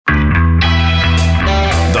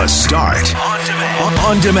The Start. On demand.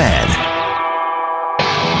 On demand.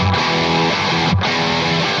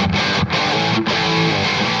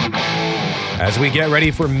 As we get ready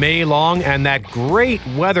for May long and that great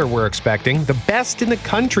weather we're expecting, the best in the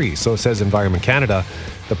country, so says Environment Canada,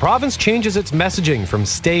 the province changes its messaging from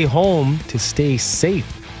stay home to stay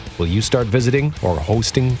safe. Will you start visiting or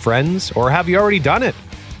hosting friends, or have you already done it?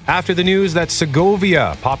 After the news that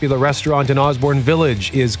Segovia, popular restaurant in Osborne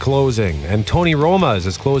Village, is closing, and Tony Roma's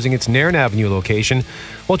is closing its Nairn Avenue location,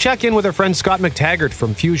 we'll check in with our friend Scott McTaggart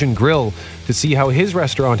from Fusion Grill to see how his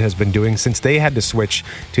restaurant has been doing since they had to switch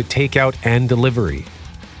to takeout and delivery.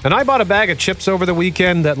 And I bought a bag of chips over the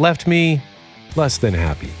weekend that left me less than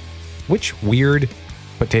happy. Which weird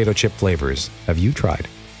potato chip flavors have you tried?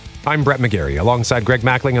 I'm Brett McGarry, alongside Greg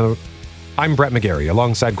Mackling and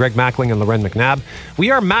Loren McNabb. We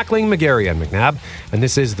are Mackling, McGarry, and McNabb, and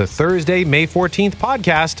this is the Thursday, May 14th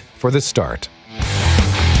podcast for The Start.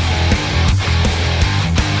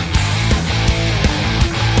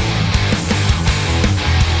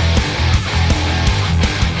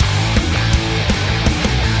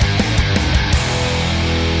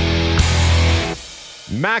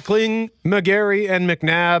 Mackling, McGarry, and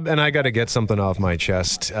McNabb, and I got to get something off my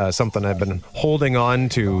chest, something I've been holding on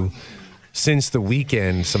to since the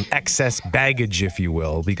weekend, some excess baggage, if you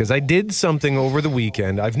will, because I did something over the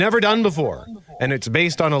weekend I've never done before, and it's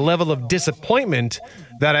based on a level of disappointment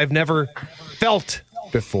that I've never felt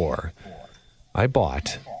before. I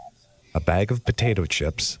bought a bag of potato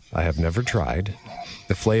chips I have never tried.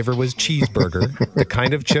 The flavor was cheeseburger. The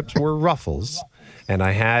kind of chips were Ruffles, and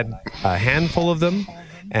I had a handful of them,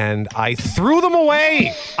 and I threw them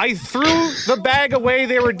away. I threw the bag away.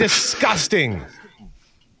 They were disgusting.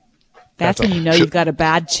 That's when you know you've got a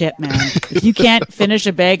bad chip, man. If you can't finish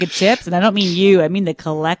a bag of chips, and I don't mean you, I mean the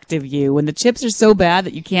collective you. When the chips are so bad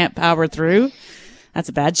that you can't power through, that's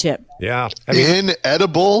a bad chip. Yeah.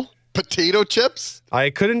 Inedible potato chips? I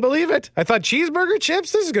couldn't believe it. I thought cheeseburger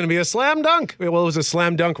chips, this is going to be a slam dunk. Well, it was a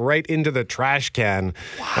slam dunk right into the trash can.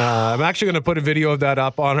 Wow. I'm actually going to put a video of that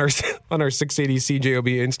up on our 680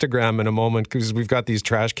 CJOB Instagram in a moment, because we've got these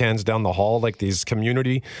trash cans down the hall, like these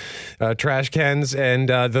community trash cans, and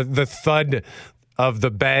the thud of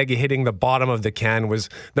the bag hitting the bottom of the can was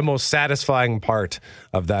the most satisfying part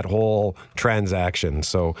of that whole transaction.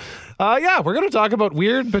 So, we're going to talk about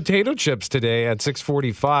weird potato chips today at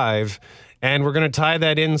 6:45, and we're going to tie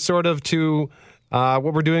that in sort of to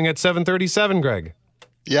what we're doing at 7:37, Greg.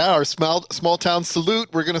 Yeah, our small town salute.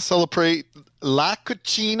 We're going to celebrate La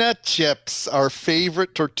Cucina chips, our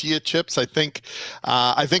favorite tortilla chips. I think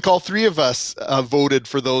all three of us voted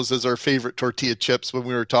for those as our favorite tortilla chips when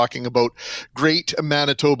we were talking about great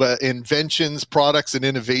Manitoba inventions, products, and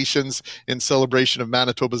innovations in celebration of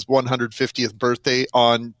Manitoba's 150th birthday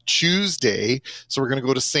on Tuesday. So we're going to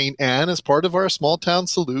go to St. Anne as part of our small town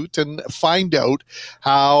salute and find out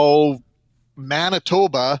how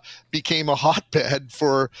Manitoba became a hotbed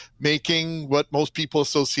for making what most people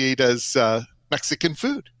associate as Mexican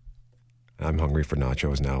food. I'm hungry for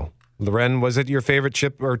nachos now. Loren, was it your favorite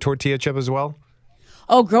chip or tortilla chip as well?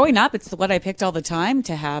 Oh, growing up, it's what I picked all the time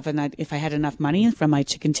to have. And if I had enough money from my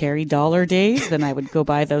chicken terry dollar days, then I would go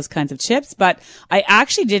buy those kinds of chips. But I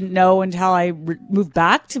actually didn't know until I moved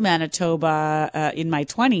back to Manitoba in my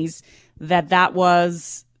 20s that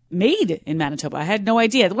was made in Manitoba. I had no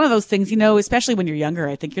idea. One of those things, especially when you're younger,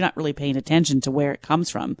 I think you're not really paying attention to where it comes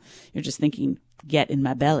from. You're just thinking, get in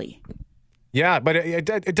my belly. Yeah, but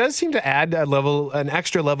it does seem to add an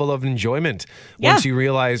extra level of enjoyment once you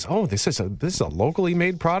realize, oh, this is a locally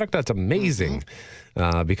made product. That's amazing,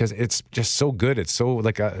 because it's just so good. It's so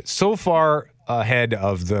so far ahead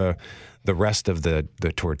of the rest of the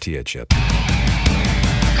tortilla chip.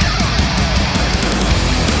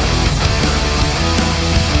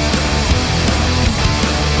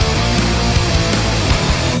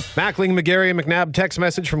 Mackling, McGarry, and McNabb text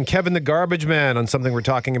message from Kevin the Garbage Man on something we're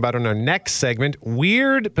talking about in our next segment.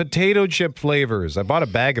 Weird potato chip flavors. I bought a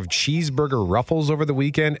bag of Cheeseburger Ruffles over the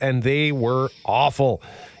weekend, and they were awful.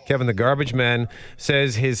 Kevin the Garbage Man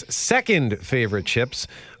says his second favorite chips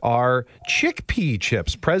are chickpea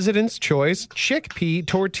chips. President's Choice chickpea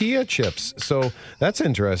tortilla chips. So that's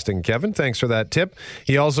interesting, Kevin. Thanks for that tip.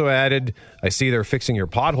 He also added, I see they're fixing your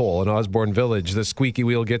pothole in Osborne Village. The squeaky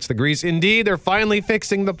wheel gets the grease. Indeed, they're finally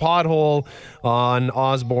fixing the pothole on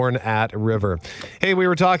Osborne at River. Hey, we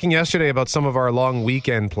were talking yesterday about some of our long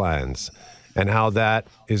weekend plans and how that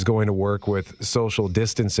is going to work with social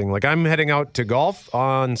distancing. Like, I'm heading out to golf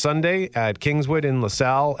on Sunday at Kingswood in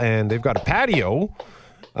LaSalle, and they've got a patio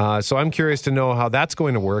So I'm curious to know how that's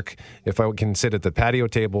going to work. If I can sit at the patio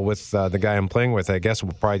table with the guy I'm playing with, I guess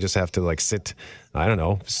we'll probably just have to sit,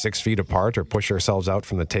 6 feet apart or push ourselves out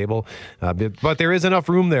from the table. But there is enough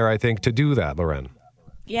room there, I think, to do that, Loren.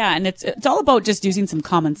 Yeah, and it's all about just using some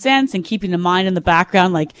common sense and keeping in mind in the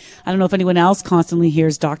background. I don't know if anyone else constantly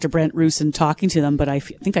hears Dr. Brent Rusin talking to them, but I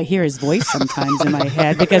think I hear his voice sometimes in my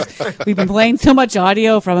head because we've been playing so much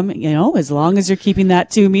audio from him, as long as you're keeping that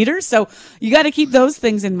 2 meters. So you got to keep those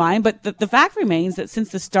things in mind. But the fact remains that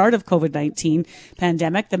since the start of COVID-19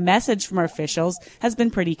 pandemic, the message from our officials has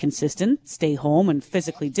been pretty consistent: stay home and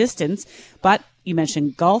physically distance. But you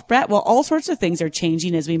mentioned golf, Brett. Well, all sorts of things are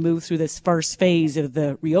changing as we move through this first phase of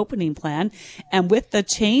the reopening plan. And with the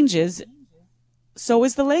changes, so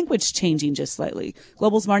is the language changing just slightly.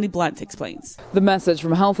 Global's Marnie Blunt explains. The message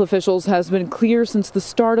from health officials has been clear since the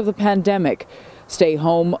start of the pandemic. Stay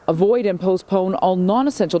home, avoid and postpone all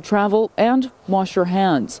non-essential travel, and wash your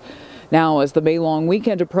hands. Now, as the May-long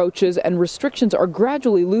weekend approaches and restrictions are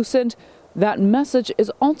gradually loosened, that message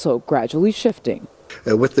is also gradually shifting.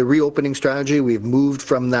 With the reopening strategy, we've moved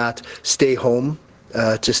from that stay home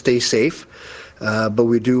to stay safe. But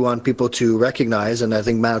we do want people to recognize, and I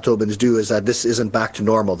think Manitobans do, is that this isn't back to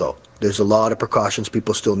normal, though. There's a lot of precautions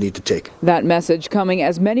people still need to take. That message coming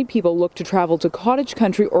as many people look to travel to cottage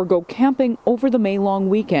country or go camping over the May-long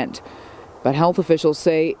weekend. But health officials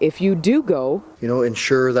say if you do go,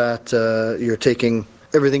 ensure that you're taking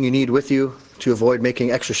everything you need with you to avoid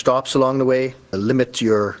making extra stops along the way, limit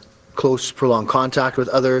your close, prolonged contact with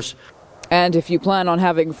others. And if you plan on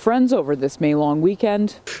having friends over this May-long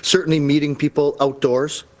weekend, certainly meeting people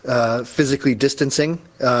outdoors, physically distancing,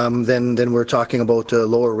 then we're talking about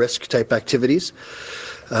lower risk type activities,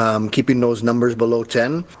 keeping those numbers below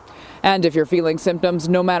 10. And if you're feeling symptoms,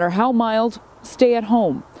 no matter how mild, stay at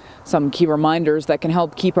home. Some key reminders that can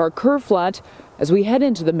help keep our curve flat as we head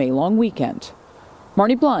into the May-long weekend.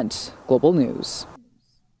 Marnie Blunt, Global News.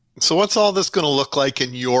 So what's all this going to look like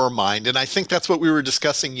in your mind? And I think that's what we were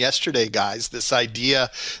discussing yesterday, guys, this idea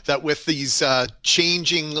that with these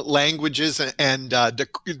changing languages and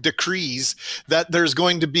decrees, that there's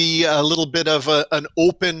going to be a little bit of an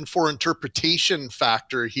open for interpretation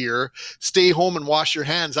factor here. Stay home and wash your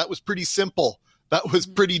hands. That was pretty simple. That was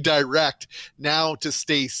pretty direct. Now to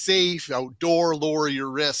stay safe, outdoor, lower your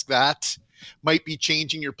risk, that might be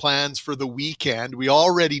changing your plans for the weekend. We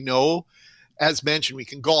already know, as mentioned, we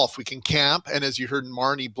can golf, we can camp, and as you heard in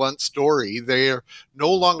Marnie Blunt's story, they're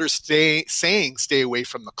no longer saying stay away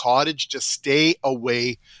from the cottage, just stay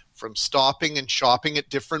away from stopping and shopping at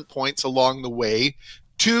different points along the way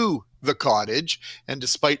to the cottage. And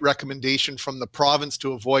despite recommendation from the province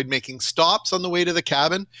to avoid making stops on the way to the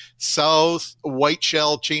cabin, South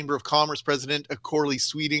Whiteshell Chamber of Commerce President Corley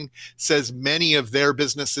Sweeting says many of their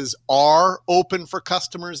businesses are open for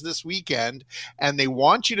customers this weekend, and they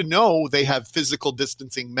want you to know they have physical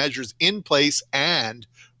distancing measures in place and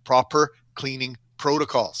proper cleaning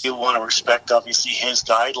protocols. You want to respect, obviously, his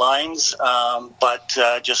guidelines, but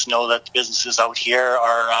just know that the businesses out here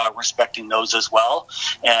are respecting those as well.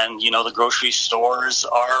 And, the grocery stores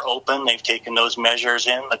are open. They've taken those measures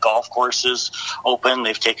in. The golf courses open.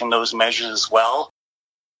 They've taken those measures as well.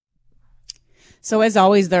 So as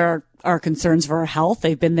always, there are concerns for our health.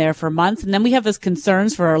 They've been there for months. And then we have this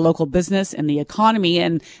concerns for our local business and the economy.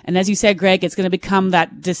 And as you said, Greg, it's going to become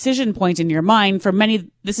that decision point in your mind. For many,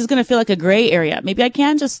 this is going to feel like a gray area. Maybe I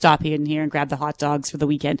can just stop in here and grab the hot dogs for the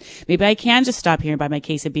weekend. Maybe I can just stop here and buy my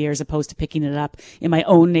case of beer as opposed to picking it up in my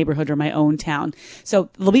own neighborhood or my own town. So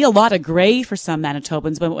there'll be a lot of gray for some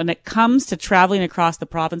Manitobans. But when it comes to traveling across the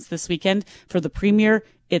province this weekend, for the Premier,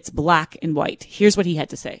 it's black and white. Here's what he had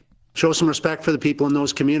to say. Show some respect for the people in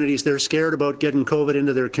those communities. They're scared about getting COVID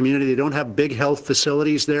into their community. They don't have big health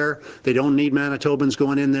facilities there. They don't need Manitobans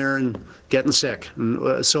going in there and getting sick.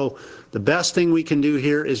 And, so the best thing we can do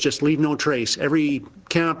here is just leave no trace. Every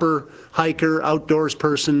camper, hiker, outdoors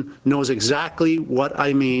person knows exactly what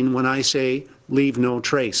I mean when I say leave no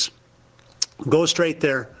trace. Go straight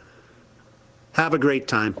there. Have a great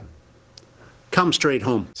time. Come straight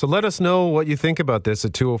home. So let us know what you think about this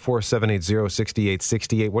at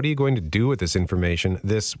 204-780-6868. What are you going to do with this information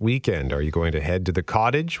this weekend? Are you going to head to the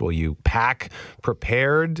cottage? Will you pack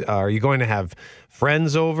prepared? Are you going to have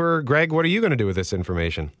friends over? Greg, what are you going to do with this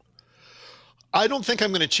information? I don't think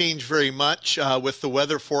I'm going to change very much with the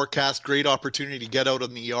weather forecast. Great opportunity to get out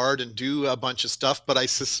in the yard and do a bunch of stuff. But I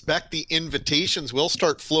suspect the invitations will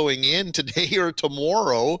start flowing in today or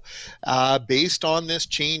tomorrow based on this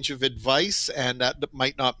change of advice. And that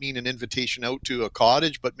might not mean an invitation out to a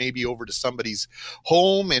cottage, but maybe over to somebody's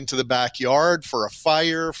home, into the backyard for a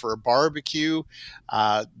fire, for a barbecue.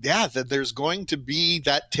 There's going to be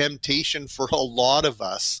that temptation for a lot of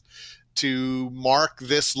us to mark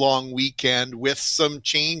this long weekend with some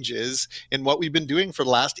changes in what we've been doing for the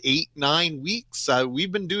last 8-9 weeks.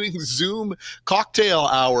 We've been doing Zoom cocktail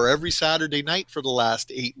hour every Saturday night for the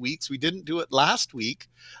last 8 weeks. We didn't do it last week,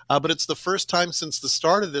 but it's the first time since the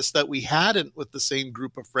start of this that we hadn't with the same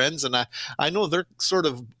group of friends. And I know they're sort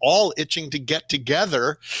of all itching to get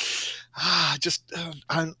together. I'm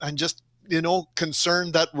just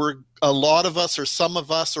concerned that a lot of us or some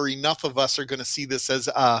of us or enough of us are going to see this as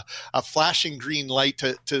a flashing green light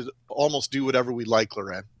to almost do whatever we like,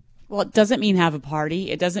 Lorraine. Well, it doesn't mean have a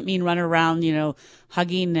party. It doesn't mean run around,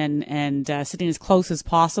 hugging and sitting as close as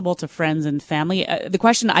possible to friends and family. The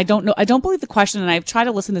question, I don't know. I don't believe the question, and I've tried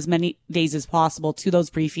to listen as many days as possible to those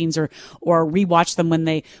briefings or rewatch them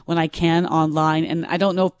when I can online. And I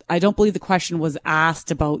don't know. I don't believe the question was asked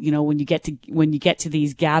about, when you get to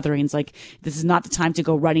these gatherings, like this is not the time to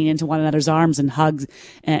go running into one another's arms and hugs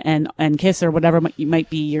and kiss or whatever might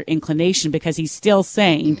be your inclination, because he's still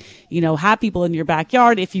saying, have people in your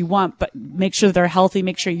backyard if you want, but make sure they're healthy.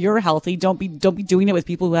 Make sure you're healthy. Don't be doing it with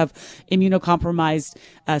people who have immunocompromised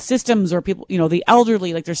systems or people, the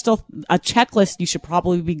elderly. Like, there's still a checklist you should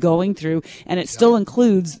probably be going through, and it still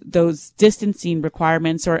includes those distancing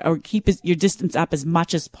requirements or keep your distance up as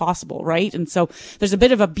much as possible, right? And so there's a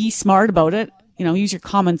bit of a be smart about it. Use your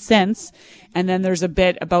common sense. And then there's a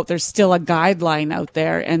bit about there's still a guideline out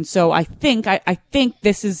there. And so I think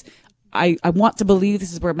this is, I want to believe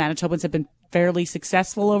this is where Manitobans have been fairly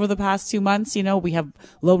successful over the past 2 months. We have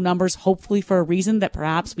low numbers, hopefully for a reason that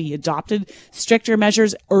perhaps we adopted stricter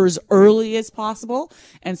measures as early as possible.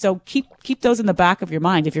 And so keep those in the back of your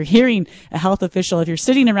mind. If you're hearing a health official, if you're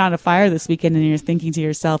sitting around a fire this weekend and you're thinking to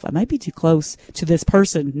yourself, I might be too close to this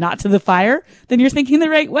person, not to the fire, then you're thinking the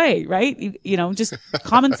right way, right? Just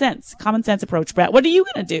common sense approach. Brett, what are you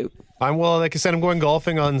going to do? Like I said, I'm going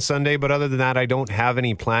golfing on Sunday, but other than that, I don't have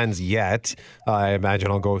any plans yet. I imagine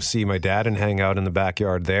I'll go see my dad and hang out in the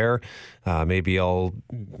backyard there. Maybe I'll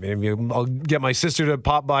get my sister to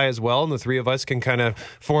pop by as well, and the three of us can kind of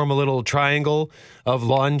form a little triangle of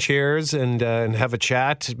lawn chairs and have a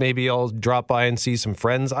chat. Maybe I'll drop by and see some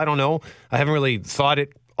friends. I don't know. I haven't really thought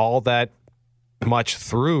it all that much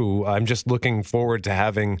through. I'm just looking forward to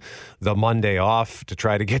having the Monday off to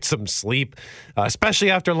try to get some sleep, especially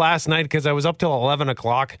after last night, because I was up till 11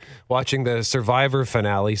 o'clock watching the Survivor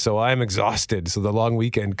finale, so I'm exhausted. So the long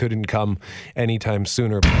weekend couldn't come anytime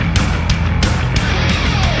sooner.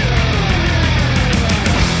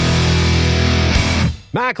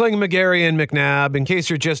 Mackling, McGarry, and McNabb. In case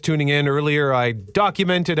you're just tuning in, earlier I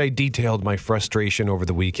detailed my frustration over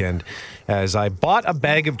the weekend as I bought a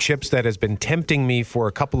bag of chips that has been tempting me for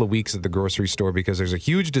a couple of weeks at the grocery store because there's a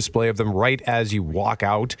huge display of them right as you walk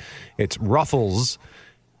out. It's Ruffles,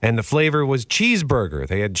 and the flavor was cheeseburger.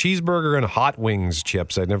 They had cheeseburger and hot wings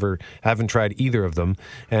chips. I haven't tried either of them,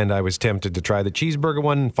 and I was tempted to try the cheeseburger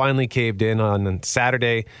one and finally caved in on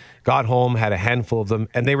Saturday. Got home, had a handful of them,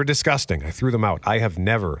 and they were disgusting. I threw them out. I have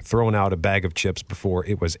never thrown out a bag of chips before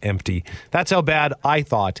it was empty. That's how bad I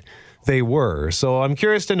thought they were. So I'm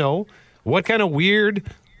curious to know, what kind of weird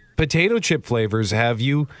potato chip flavors have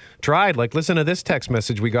you tried? Like, listen to this text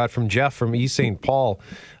message we got from Jeff from East St. Paul.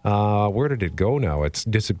 Where did it go now? It's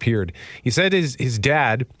disappeared. He said his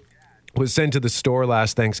dad was sent to the store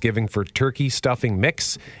last Thanksgiving for turkey stuffing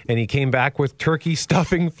mix, and he came back with turkey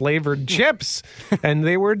stuffing flavored chips, and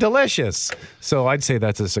they were delicious. So I'd say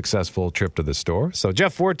that's a successful trip to the store. So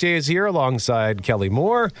Jeff Fortier is here alongside Kelly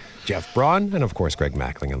Moore, Jeff Braun, and of course Greg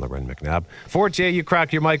Mackling and Loren McNabb. Fortier, you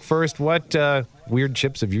cracked your mic first. What weird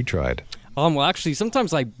chips have you tried? Well, actually,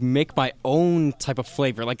 sometimes I make my own type of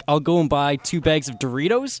flavor. Like, I'll go and buy 2 bags of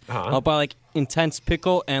Doritos. I'll buy, intense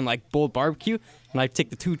pickle and, bold barbecue. And I take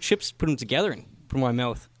the 2 chips, put them together, and put them in my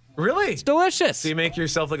mouth. Really? It's delicious. So you make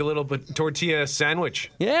yourself a little tortilla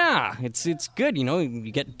sandwich. Yeah, it's good.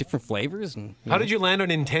 You get different flavors. And how did you land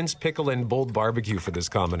on intense pickle and bold barbecue for this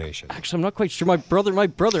combination? Actually, I'm not quite sure. My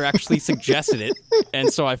brother actually suggested it,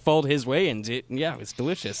 and so I followed his way, and it's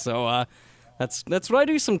delicious. So that's what I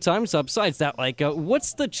do sometimes. Besides that,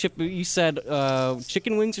 what's the chip you said?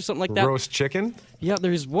 Chicken wings or something like that? Roast chicken? Yeah,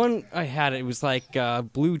 there's one I had. It was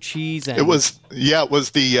blue cheese and it was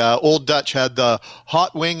the Old Dutch had the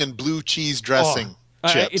hot wing and blue cheese dressing.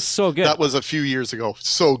 chips. It's so good. That was a few years ago.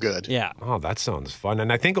 So good. Yeah. Oh, that sounds fun.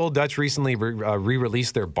 And I think Old Dutch recently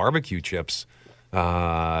re-released their barbecue chips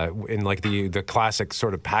in like the classic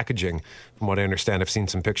sort of packaging. From what I understand, I've seen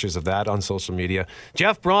some pictures of that on social media.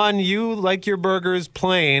 Jeff Braun, you like your burgers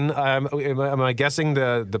plain. Am I guessing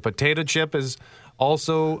the potato chip is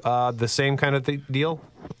also the same kind of deal?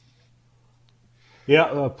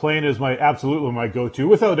 Yeah, plain is absolutely my go-to,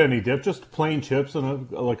 without any dip, just plain chips and,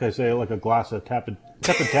 like I say, like a glass of tepid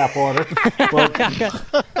tap water. But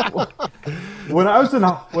when I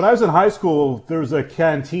was in high school, there was a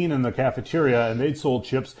canteen in the cafeteria, and they'd sold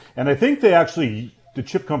chips, and I think the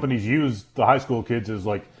chip companies used the high school kids as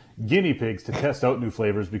like guinea pigs to test out new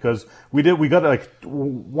flavors, because we got like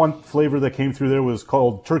one flavor that came through there was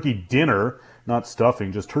called turkey dinner. Not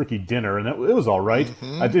stuffing, just turkey dinner, and it was all right.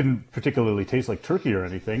 Mm-hmm. I didn't particularly taste like turkey or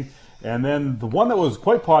anything. And then the one that was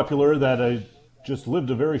quite popular that I just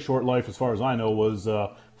lived a very short life, as far as I know, was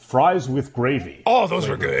fries with gravy. Oh, those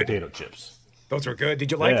were good. Potato chips. Those were good.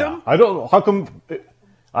 Did you like them? I don't. How come?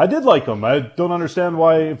 I did like them. I don't understand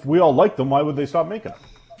why. If we all liked them, why would they stop making them?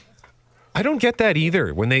 I don't get that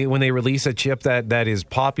either. When they release a chip that is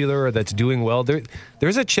popular or that's doing well,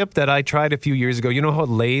 there's a chip that I tried a few years ago. You know how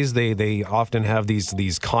Lay's they often have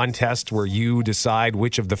these contests where you decide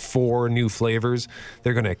which of the 4 new flavors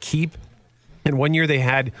they're going to keep. And one year they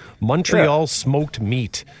had Montreal smoked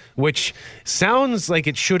meat, which sounds like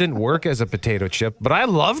it shouldn't work as a potato chip, but I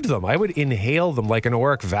loved them. I would inhale them like an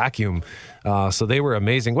Oric vacuum. So they were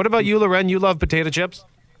amazing. What about you, Loren? You love potato chips?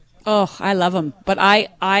 Oh, I love them. But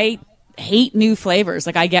I hate new flavors.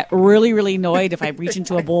 Like, I get really, really annoyed if I reach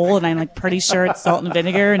into a bowl and I'm like pretty sure it's salt and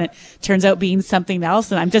vinegar and it turns out being something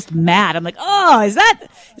else, and I'm just mad. I'm like, oh, is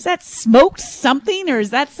that smoked something, or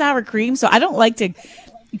is that sour cream? So I don't like to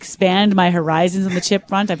expand my horizons on the chip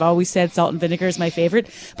front. I've always said salt and vinegar is my favorite,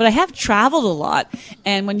 but I have traveled a lot.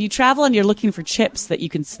 And when you travel and you're looking for chips that you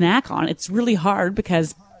can snack on, it's really hard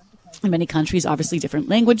because in many countries, obviously different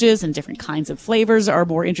languages and different kinds of flavors are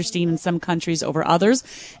more interesting in some countries over others.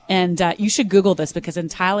 And you should Google this, because in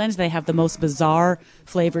Thailand, they have the most bizarre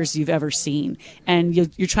flavors you've ever seen. And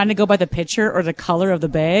you're trying to go by the picture or the color of the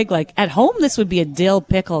bag. Like at home, this would be a dill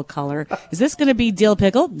pickle color. Is this going to be dill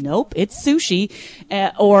pickle? Nope, it's sushi.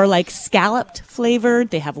 Or like scalloped flavored.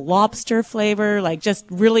 They have lobster flavor, like just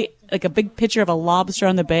really like a big picture of a lobster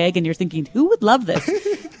on the bag. And you're thinking, who would love this?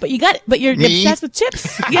 But you're obsessed with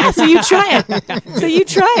chips. Yeah, so you try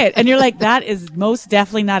it. And you're like, that is most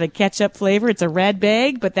definitely not a ketchup flavor. It's a red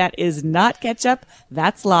bag, but that is not ketchup.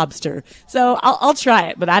 That's lobster. So I'll try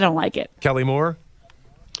it, but I don't like it. Kelly Moore?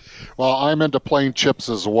 Well, I'm into plain chips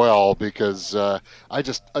as well, because I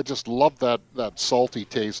just love that salty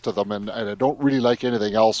taste to them, and I don't really like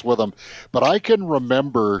anything else with them. But I can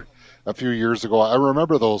remember a few years ago, I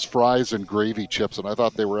remember those fries and gravy chips, and I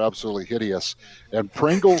thought they were absolutely hideous. And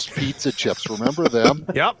Pringles pizza chips, remember them?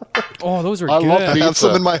 Yep. Oh, those are good. I have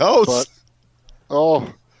some in my house.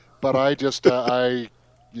 But I just,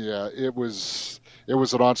 it was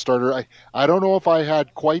a non-starter. I don't know if I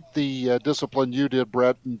had quite the discipline you did,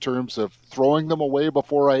 Brett, in terms of throwing them away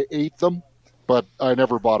before I ate them, but I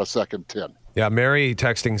never bought a second tin. Yeah, Mary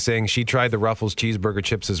texting saying she tried the Ruffles cheeseburger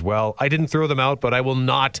chips as well. I didn't throw them out, but I will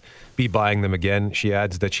not be buying them again. She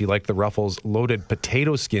adds that she liked the Ruffles loaded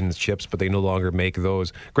potato skins chips, but they no longer make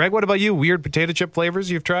those. Greg, what about you? Weird potato chip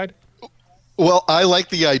flavors you've tried? Well, I like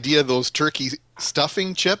the idea of those turkey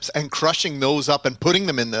stuffing chips and crushing those up and putting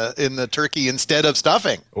them in the turkey instead of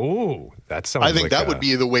stuffing. Oh, that sounds I think that would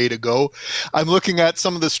be the way to go. I'm looking at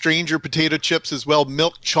some of the stranger potato chips as well.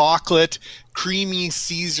 Milk chocolate, creamy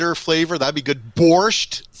Caesar flavor. That'd be good.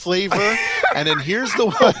 Borscht flavor. And then here's the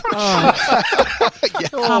one.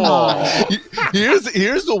 Come on.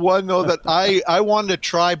 Here's the one, though, that I wanted to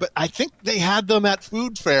try, but I think they had them at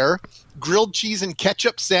Food Fair. Grilled cheese and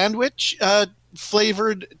ketchup sandwich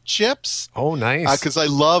flavored chips. Oh, nice. Because I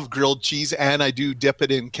love grilled cheese and I do dip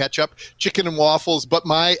it in ketchup. Chicken and waffles, but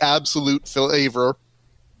my absolute flavor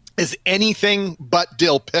is anything but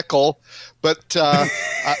dill pickle. But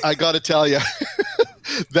I got to tell you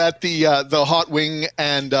that the hot wing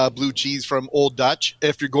and blue cheese from Old Dutch,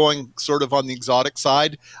 if you're going sort of on the exotic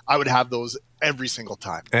side, I would have those every single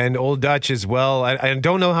time. And Old Dutch as well. I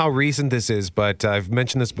don't know how recent this is, but I've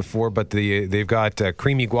mentioned this before, but they've got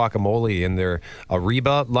creamy guacamole in their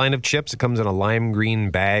Ariba line of chips. It comes in a lime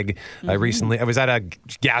green bag. Mm-hmm. I was at a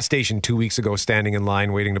gas station 2 weeks ago standing in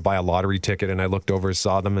line waiting to buy a lottery ticket, and I looked over,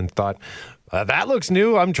 saw them, and thought, that looks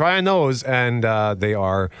new. I'm trying those, and they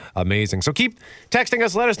are amazing. So keep texting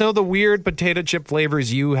us. Let us know the weird potato chip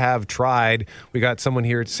flavors you have tried. We got someone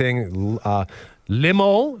here saying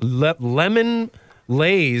lemon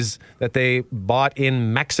Lays that they bought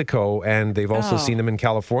in Mexico, and they've also Oh. seen them in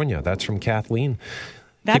California. That's from Kathleen.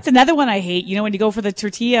 That's another one I hate. You know, when you go for the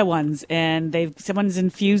tortilla ones and someone's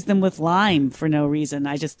infused them with lime for no reason.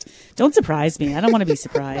 Don't surprise me. I don't want to be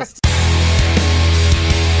surprised.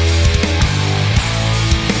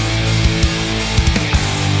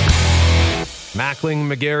 Mackling,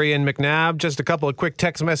 McGarry, and McNabb. Just a couple of quick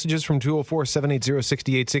text messages from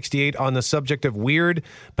 204-780-6868 on the subject of weird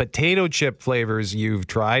potato chip flavors you've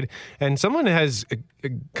tried. And someone has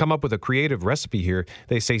come up with a creative recipe here.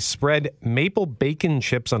 They say spread maple bacon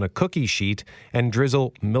chips on a cookie sheet and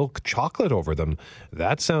drizzle milk chocolate over them.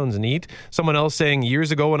 That sounds neat. Someone else saying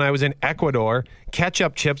years ago when I was in Ecuador,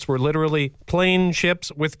 ketchup chips were literally plain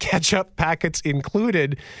chips with ketchup packets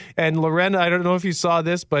included. And Lorena, I don't know if you saw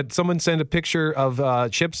this, but someone sent a picture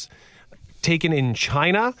of chips taken in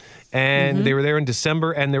China, and they were there in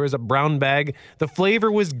December, and there was a brown bag. The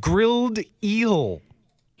flavor was grilled eel.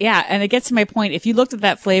 Yeah, and it gets to my point. If you looked at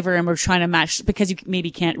that flavor and were trying to match, because you maybe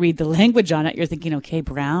can't read the language on it, you're thinking, okay,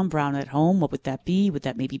 brown at home, what would that be? Would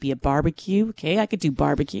that maybe be a barbecue? Okay, I could do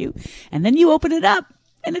barbecue. And then you open it up,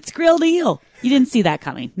 and it's grilled eel. You didn't see that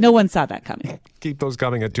coming. No one saw that coming. Keep those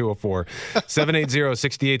coming at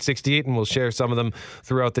 204-780-6868, and we'll share some of them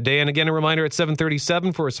throughout the day. And again, a reminder at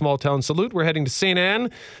 7:37 for a small town salute. We're heading to St.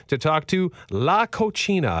 Anne to talk to La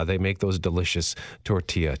Cochina. They make those delicious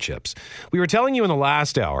tortilla chips. We were telling you in the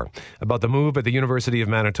last hour about the move at the University of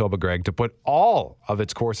Manitoba, Greg, to put all of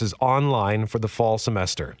its courses online for the fall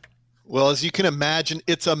semester. Well, as you can imagine,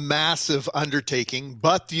 it's a massive undertaking,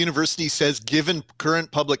 but the university says given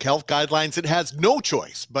current public health guidelines, it has no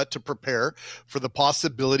choice but to prepare for the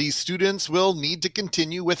possibility students will need to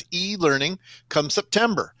continue with e-learning come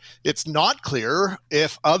September. It's not clear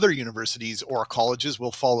if other universities or colleges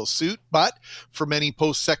will follow suit, but for many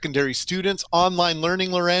post-secondary students, online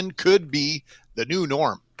learning, Loren, could be the new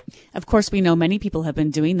norm. Of course, we know many people have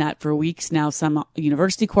been doing that for weeks now. Some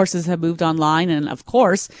university courses have moved online. And of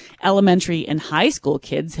course, elementary and high school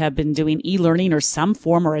kids have been doing e-learning or some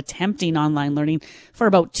form or attempting online learning for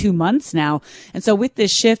about 2 months now. And so with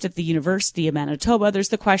this shift at the University of Manitoba, there's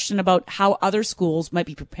the question about how other schools might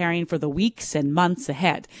be preparing for the weeks and months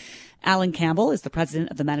ahead. Alan Campbell is the president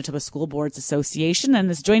of the Manitoba School Boards Association and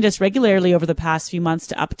has joined us regularly over the past few months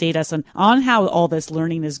to update us on how all this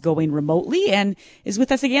learning is going remotely and is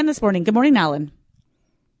with us again this morning. Good morning, Alan.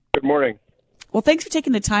 Good morning. Well, thanks for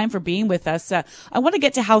taking the time for being with us. I want to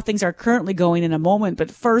get to how things are currently going in a moment, but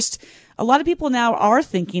first, a lot of people now are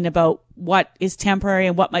thinking about what is temporary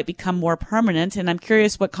and what might become more permanent, and I'm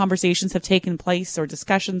curious what conversations have taken place or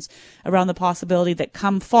discussions around the possibility that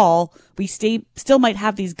come fall, we still might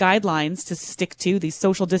have these guidelines to stick to, these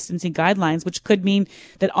social distancing guidelines, which could mean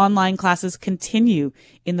that online classes continue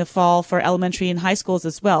in the fall for elementary and high schools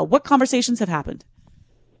as well. What conversations have happened?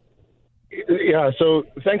 Yeah, so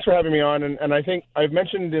thanks for having me on. And I think I've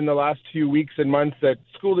mentioned in the last few weeks and months that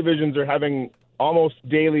school divisions are having almost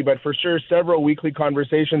daily, but for sure several weekly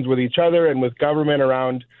conversations with each other and with government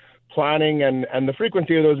around planning, and the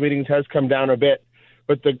frequency of those meetings has come down a bit.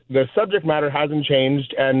 But the subject matter hasn't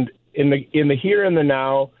changed. And in the here and the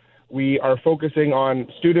now, we are focusing on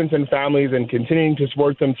students and families and continuing to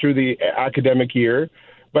support them through the academic year.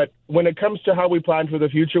 But when it comes to how we plan for the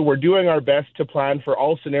future, we're doing our best to plan for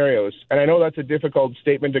all scenarios. And I know that's a difficult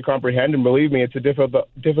statement to comprehend, and believe me, it's a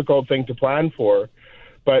difficult thing to plan for.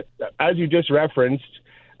 But as you just referenced,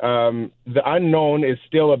 the unknown is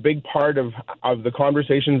still a big part of the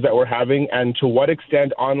conversations that we're having, and to what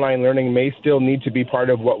extent online learning may still need to be part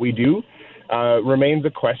of what we do remains a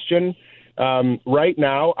question. Right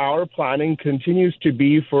now, our planning continues to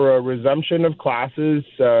be for a resumption of classes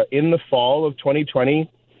in the fall of 2020.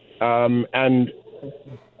 And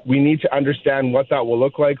we need to understand what that will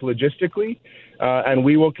look like logistically. And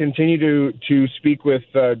we will continue to speak with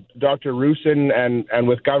Dr. Rusin and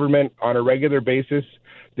with government on a regular basis.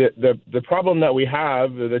 The problem that we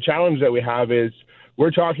have, the challenge that we have is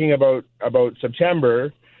we're talking about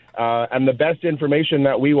September, and the best information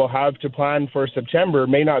that we will have to plan for September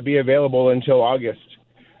may not be available until August,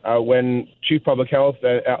 when Chief Public Health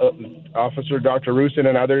Officer Dr. Rusin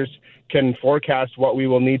and others can forecast what we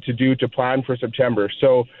will need to do to plan for September.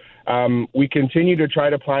 So we continue to try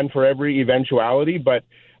to plan for every eventuality, but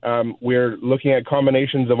we're looking at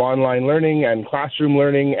combinations of online learning and classroom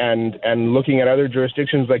learning, and looking at other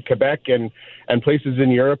jurisdictions like Quebec and places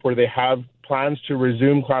in Europe where they have plans to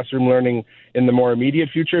resume classroom learning in the more immediate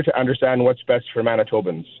future to understand what's best for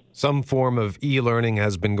Manitobans. Some form of e-learning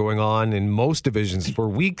has been going on in most divisions for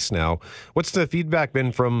weeks now. What's the feedback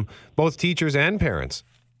been from both teachers and parents?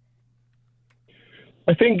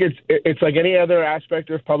 I think it's like any other aspect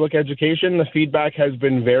of public education. The feedback has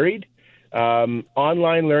been varied.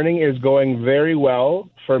 Online learning is going very well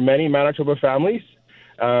for many Manitoba families.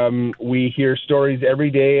 We hear stories every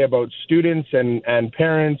day about students and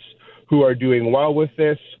parents who are doing well with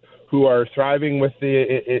this, who are thriving with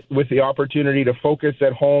the opportunity to focus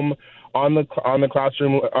at home on the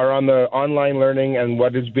classroom or on the online learning and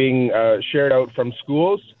what is being shared out from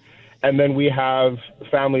schools. And then we have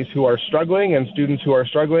families who are struggling and students who are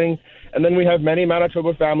struggling. And then we have many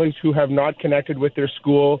Manitoba families who have not connected with their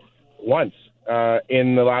school once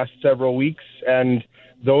in the last several weeks. And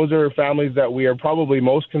those are families that we are probably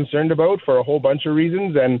most concerned about for a whole bunch of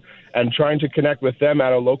reasons. And trying to connect with them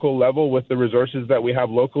at a local level with the resources that we have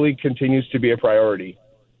locally continues to be a priority.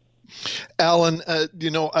 Alan,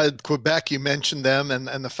 Quebec, you mentioned them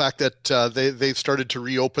and the fact that they've started to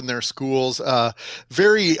reopen their schools.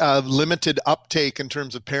 Very limited uptake in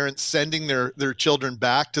terms of parents sending their children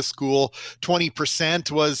back to school.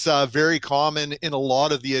 20% was very common in a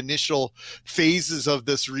lot of the initial phases of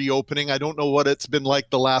this reopening. I don't know what it's been like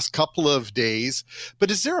the last couple of days, but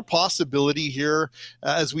is there a possibility here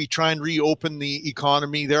as we try and reopen the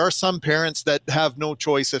economy? There are some parents that have no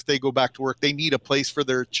choice if they go back to work. They need a place for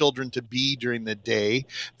their children to be during the day.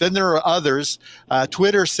 Then there are others.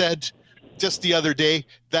 Twitter said just the other day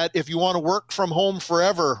that if you want to work from home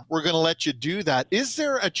forever, we're going to let you do that. Is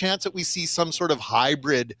there a chance that we see some sort of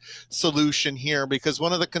hybrid solution here? Because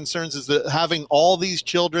one of the concerns is that having all these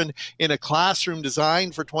children in a classroom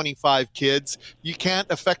designed for 25 kids, you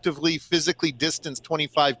can't effectively physically distance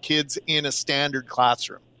 25 kids in a standard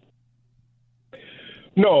classroom.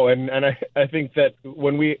 No, and I think that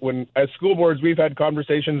when as school boards, we've had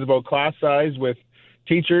conversations about class size with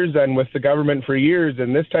teachers and with the government for years,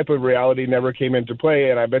 and this type of reality never came into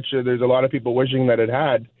play. And I bet you there's a lot of people wishing that it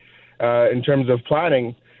had in terms of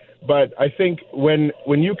planning. But I think when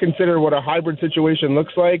you consider what a hybrid situation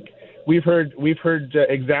looks like, we've heard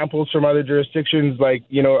examples from other jurisdictions like,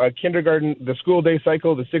 a kindergarten, the school day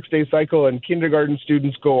cycle, the 6-day cycle, and kindergarten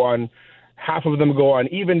students half of them go on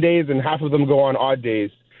even days and half of them go on odd days.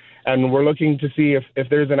 And we're looking to see if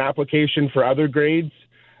there's an application for other grades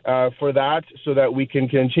for that, so that we can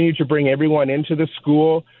continue to bring everyone into the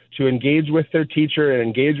school to engage with their teacher and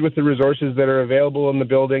engage with the resources that are available in the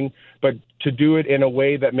building, but to do it in a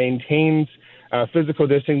way that maintains physical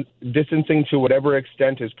distancing to whatever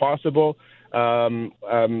extent is possible.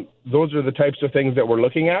 Those are the types of things that we're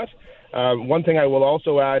looking at. One thing I will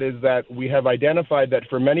also add is that we have identified that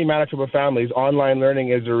for many Manitoba families, online learning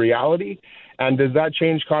is a reality. And does that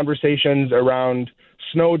change conversations around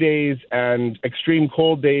snow days and extreme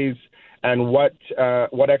cold days and what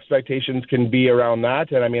expectations can be around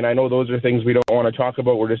that? And I mean, I know those are things we don't want to talk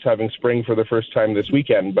about. We're just having spring for the first time this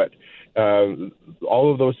weekend, but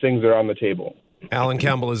all of those things are on the table. Alan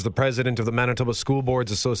Campbell is the president of the Manitoba School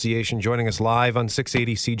Boards Association, joining us live on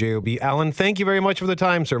 680 CJOB. Alan, thank you very much for the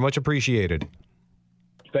time, sir. Much appreciated.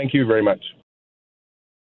 Thank you very much.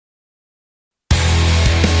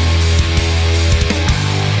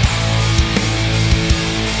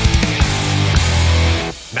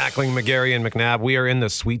 Mackling, McGarry, and McNabb, we are in the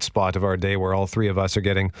sweet spot of our day where all three of us are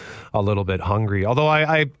getting a little bit hungry. Although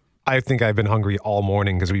I think I've been hungry all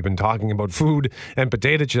morning because we've been talking about food and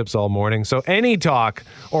potato chips all morning. So any talk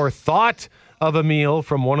or thought of a meal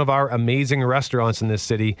from one of our amazing restaurants in this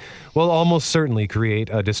city will almost certainly create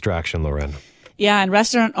a distraction, Loren. Yeah, and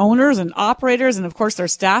restaurant owners and operators and, of course, their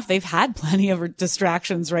staff, they've had plenty of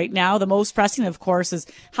distractions right now. The most pressing, of course, is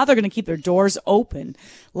how they're going to keep their doors open.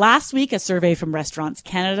 Last week, a survey from Restaurants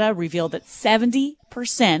Canada revealed that 70%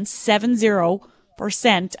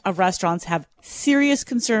 of restaurants have serious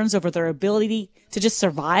concerns over their ability to just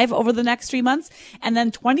survive over the next 3 months. And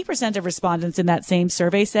then 20% of respondents in that same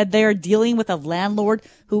survey said they are dealing with a landlord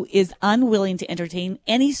who is unwilling to entertain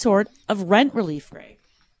any sort of rent relief, Greg.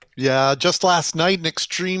 Yeah, just last night, an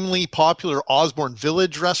extremely popular Osborne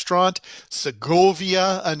Village restaurant,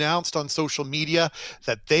 Segovia, announced on social media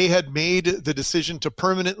that they had made the decision to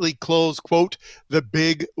permanently close, quote, the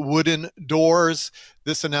big wooden doors.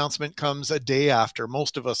 This announcement comes a day after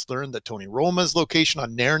most of us learned that Tony Roma's location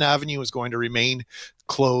on Nairn Avenue is going to remain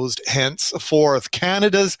closed. Henceforth,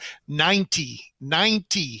 Canada's $90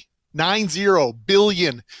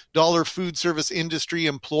 billion food service industry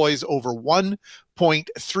employs over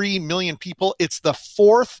 1.3 million people. It's the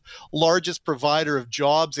fourth largest provider of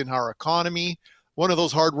jobs in our economy. One of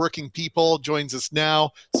those hardworking people joins us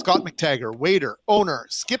now. Scott McTaggart, waiter, owner,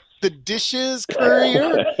 Skip the Dishes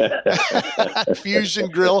courier at Fusion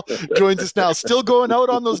Grill, joins us now. Still going out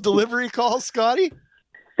on those delivery calls, Scotty?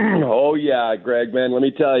 Oh, yeah, Greg, man, let me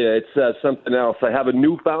tell you, it's something else. I have a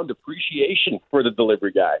newfound appreciation for the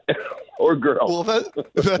delivery guy or girl. Well,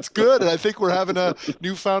 that's good. And I think we're having a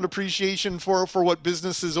newfound appreciation for what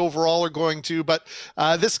businesses overall are going to. But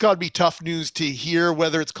this got to be tough news to hear,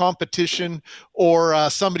 whether it's competition or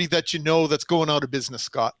somebody that you know that's going out of business,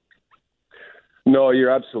 Scott. No, you're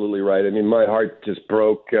absolutely right. I mean, my heart just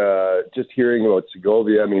broke just hearing about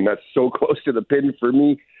Segovia. I mean, that's so close to the pin for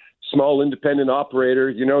me. Small independent operator,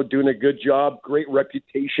 you know, doing a good job, great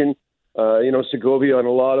reputation, you know, Segovia on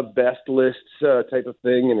a lot of best lists type of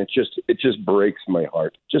thing. And it just breaks my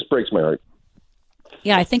heart. Just breaks my heart.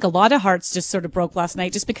 Yeah, I think a lot of hearts just sort of broke last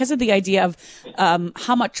night just because of the idea of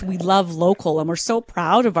how much we love local, and we're so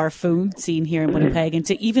proud of our food scene here in Winnipeg, and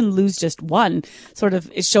to even lose just one sort of,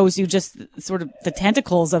 it shows you just sort of the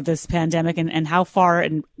tentacles of this pandemic and how far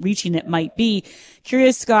and reaching it might be.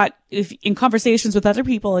 Curious, Scott, if in conversations with other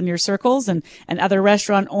people in your circles and other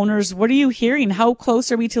restaurant owners, what are you hearing? How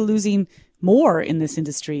close are we to losing more in this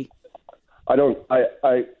industry?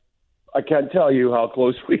 I can't tell you how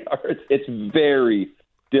close we are. It's very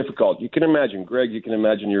difficult. You can imagine, Greg,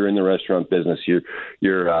 you're in the restaurant business. You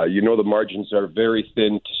know, the margins are very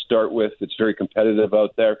thin to start with. It's very competitive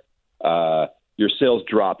out there. Your sales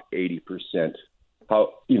drop 80%.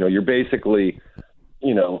 You're basically,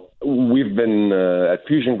 you know, we've been at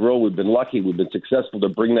Fusion Grill, we've been lucky. We've been successful to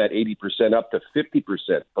bring that 80% up to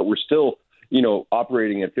 50%, but we're still, you know,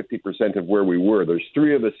 operating at 50% of where we were. There's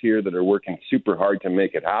 3 of us here that are working super hard to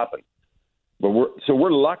make it happen. But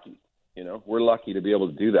we're lucky, you know, we're lucky to be able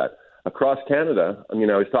to do that. Across Canada, I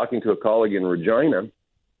mean, I was talking to a colleague in Regina,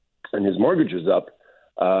 and his mortgage is up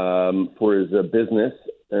for his business,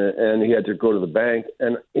 and he had to go to the bank.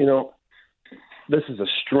 And, you know, this is a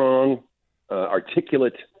strong,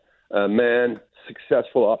 articulate man,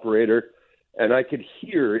 successful operator, and I could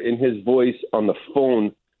hear in his voice on the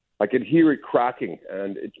phone, I could hear it cracking,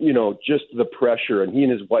 and, you know, just the pressure. And he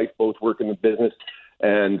and his wife both work in the business,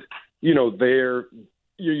 and you know,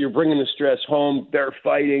 you're bringing the stress home. They're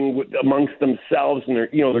fighting amongst themselves, and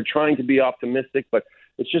they're trying to be optimistic, but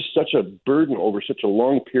it's just such a burden over such a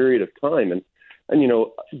long period of time. And you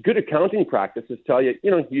know, good accounting practices tell you, you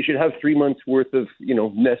know, you should have 3 months worth of, you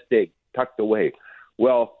know, nest egg tucked away.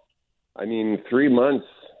 Well, I mean, 3 months,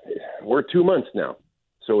 we're 2 months now.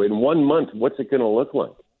 So in 1 month, what's it going to look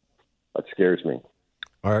like? That scares me.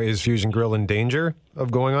 Is Fusion Grill in danger of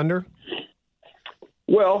going under?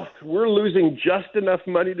 Well, we're losing just enough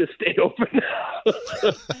money to stay open.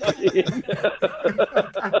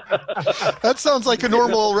 That sounds like a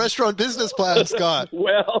normal restaurant business plan, Scott.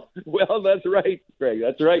 Well, that's right, Greg.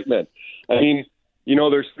 That's right, man. I mean, you know,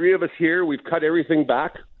 there's 3 of us here. We've cut everything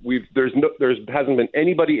back. There hasn't been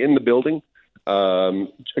anybody in the building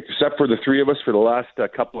except for the 3 of us for the last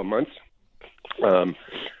couple of months.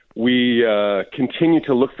 We continue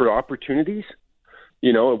to look for opportunities.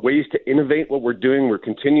 You know, ways to innovate what we're doing. We're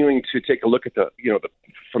continuing to take a look at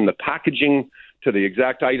from the packaging to the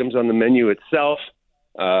exact items on the menu itself.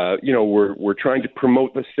 You know, we're trying to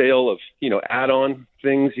promote the sale of, you know, add-on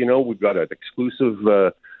things. You know, we've got an exclusive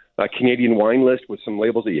Canadian wine list with some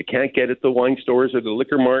labels that you can't get at the wine stores or the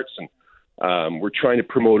liquor marts. And we're trying to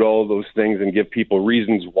promote all of those things and give people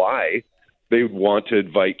reasons why they want to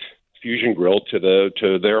invite Fusion Grill to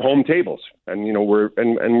their home tables. And, you know, we're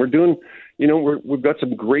doing, you know, we've got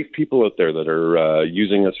some great people out there that are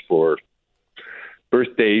using us for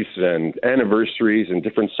birthdays and anniversaries and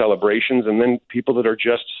different celebrations, and then people that are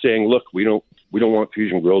just saying, "Look, we don't want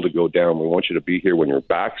Fusion Grill to go down. We want you to be here when you're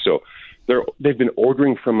back." So they've been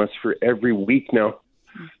ordering from us for every week now.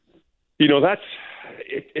 You know, that's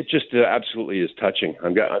it. Just absolutely is touching. I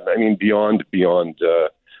mean, beyond.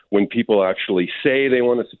 When people actually say they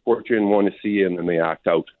want to support you and want to see you, and then they act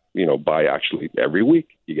out. You know, by actually every week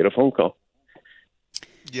you get a phone call.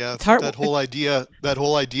 Yeah, that whole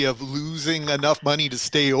idea of losing enough money to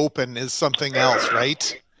stay open is something else,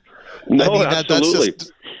 right? No, I mean, absolutely.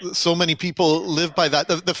 That's just, so many people live by that.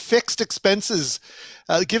 The fixed expenses,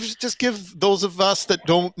 give those of us that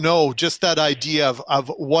don't know just that idea of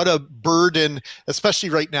what a burden, especially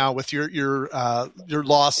right now with your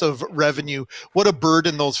loss of revenue, what a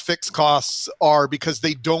burden those fixed costs are, because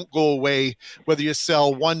they don't go away whether you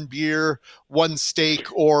sell one beer, one steak,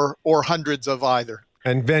 or hundreds of either.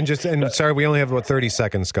 And Ben, sorry, we only have about 30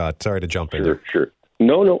 seconds, Scott. Sorry to jump in. Sure.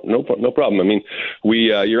 No problem. I mean,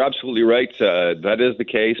 you're absolutely right. That is the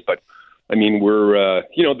case, but I mean, we're,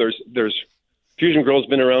 you know, there's Fusion Grill's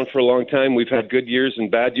been around for a long time. We've had good years and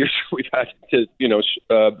bad years. We've had to, you know,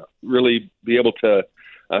 really be able to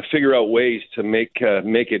figure out ways to make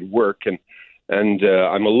it work. And And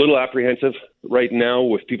I'm a little apprehensive right now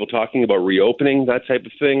with people talking about reopening, that type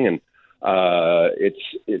of thing. And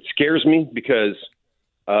it scares me because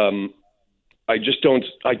I just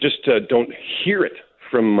don't hear it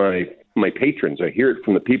from my patrons. I hear it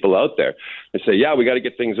from the people out there. They say, yeah, we got to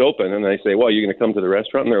get things open. And I say, well, you're going to come to the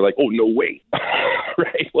restaurant? And they're like, oh, no way.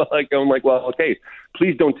 Right. Well, I'm like, well, okay,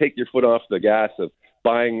 please don't take your foot off the gas of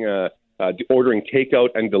buying, ordering takeout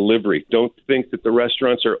and delivery. Don't think that the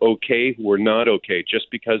restaurants are okay. We're not okay. Just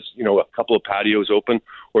because, a couple of patios open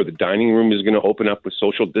or the dining room is going to open up with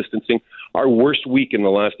social distancing. Our worst week in the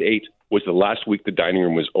last 8 was the last week the dining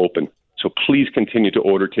room was open. So please continue to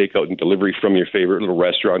order takeout and delivery from your favorite little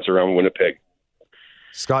restaurants around Winnipeg.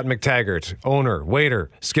 Scott McTaggart, owner,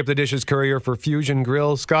 waiter, Skip the Dishes courier for Fusion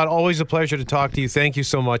Grill. Scott, always a pleasure to talk to you. Thank you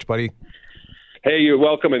so much, buddy. Hey, you're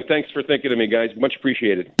welcome, and thanks for thinking of me, guys. Much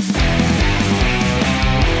appreciated.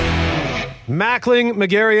 Mackling,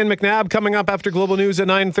 McGarry, and McNabb coming up after Global News at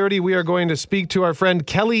 9:30. We are going to speak to our friend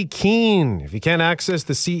Kelley Keehn. If you can't access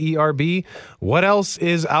the CERB, what else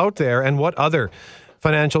is out there and what other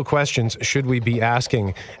financial questions should we be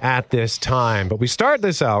asking at this time? But we start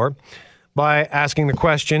this hour by asking the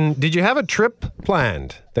question, did you have a trip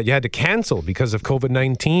planned that you had to cancel because of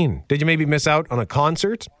COVID-19? Did you maybe miss out on a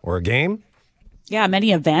concert or a game? Yeah,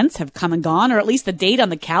 many events have come and gone, or at least the date on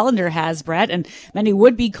the calendar has, Brett, and many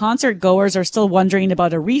would-be concert goers are still wondering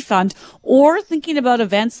about a refund or thinking about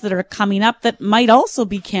events that are coming up that might also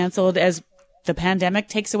be canceled as the pandemic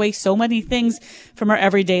takes away so many things from our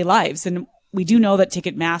everyday lives. And we do know that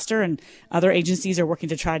Ticketmaster and other agencies are working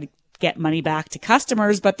to try to get money back to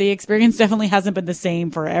customers, but the experience definitely hasn't been the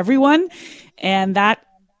same for everyone. And that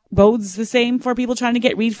bodes the same for people trying to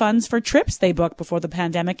get refunds for trips they booked before the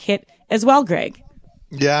pandemic hit as well, Greg.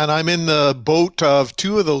 Yeah, and I'm in the boat of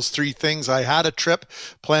 2 of those 3 things. I had a trip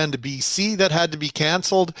planned to BC that had to be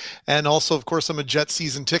canceled. And also, of course, I'm a jet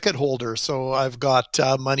season ticket holder. So I've got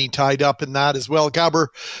money tied up in that as well. Gabor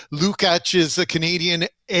Lukacs is a Canadian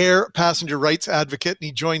air passenger rights advocate, and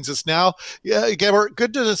he joins us now. Yeah, Gabor,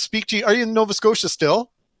 good to speak to you. Are you in Nova Scotia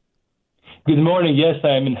still? Good morning. Yes,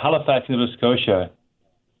 I'm in Halifax, Nova Scotia.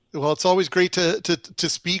 Well, it's always great to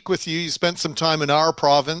speak with you. You spent some time in our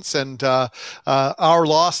province, and our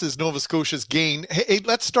loss is Nova Scotia's gain. Hey,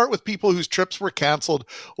 let's start with people whose trips were canceled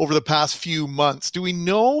over the past few months. Do we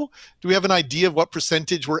have an idea of what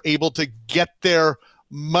percentage were able to get their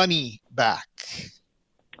money back?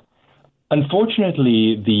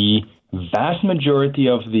 Unfortunately, the vast majority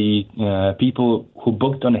of the people who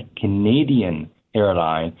booked on a Canadian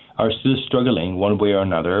airline are still struggling one way or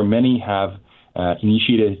another. Many have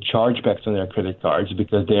initiated chargebacks on their credit cards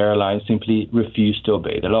because the airlines simply refuse to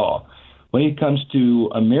obey the law. When it comes to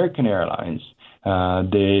American Airlines,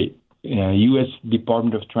 the U.S.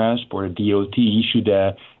 Department of Transport, DOT, issued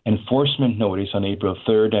an enforcement notice on April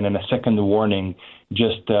 3rd and then a second warning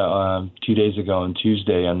just 2 days ago on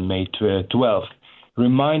Tuesday on May 12th,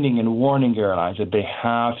 reminding and warning airlines that they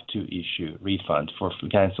have to issue refunds for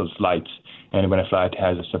canceled flights and when a flight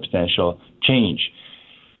has a substantial change.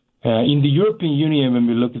 In the European Union, when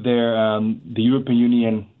we look there, the European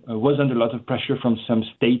Union was under a lot of pressure from some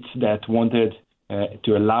states that wanted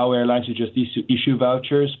to allow airlines to just issue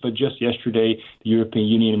vouchers. But just yesterday, the European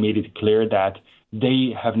Union made it clear that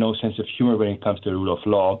they have no sense of humor when it comes to the rule of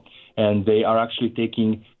law. And they are actually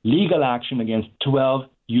taking legal action against 12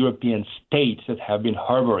 European states that have been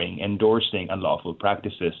harboring, endorsing unlawful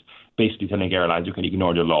practices, basically telling airlines you can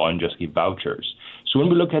ignore the law and just give vouchers. So when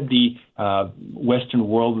we look at the Western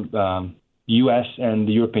world, U.S. and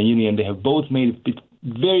the European Union, they have both made it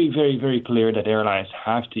very, very, very clear that airlines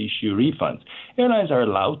have to issue refunds. Airlines are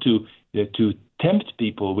allowed to tempt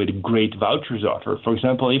people with great vouchers offer. For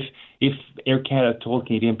example, if Air Canada told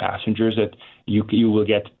Canadian passengers that you will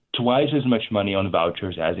get twice as much money on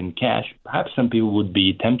vouchers as in cash, perhaps some people would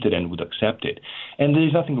be tempted and would accept it. And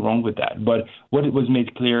there's nothing wrong with that. But what it was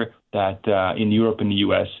made clear that in Europe and the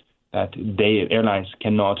U.S., that airlines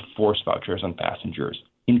cannot force vouchers on passengers.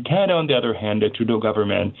 In Canada, on the other hand, the Trudeau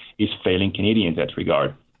government is failing Canadians in that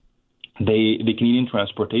regard. The Canadian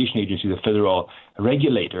Transportation Agency, the federal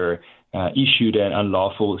regulator, issued an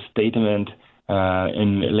unlawful statement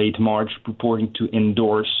in late March purporting to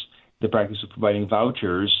endorse the practice of providing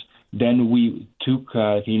vouchers. Then we took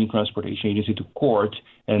Canadian Transportation Agency to court,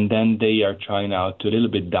 and then they are trying now to a little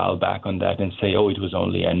bit dial back on that and say, it was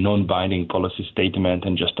only a non-binding policy statement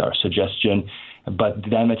and just our suggestion. But the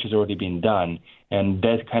damage has already been done. And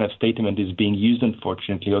that kind of statement is being used,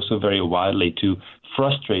 unfortunately, also very widely to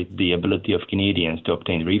frustrate the ability of Canadians to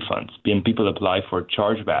obtain refunds. When people apply for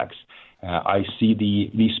chargebacks, I see the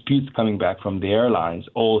disputes coming back from the airlines,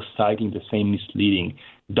 all citing the same misleading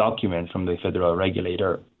document from the federal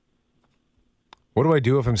regulator. What do I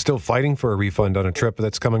do if I'm still fighting for a refund on a trip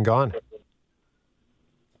that's come and gone?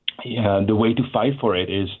 Yeah, the way to fight for it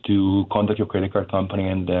is to contact your credit card company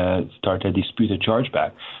and start a disputed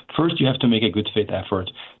chargeback. First, you have to make a good faith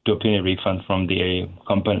effort to obtain a refund from the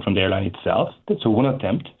company, from the airline itself. That's one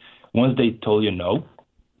attempt. Once they told you no,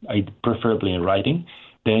 preferably in writing,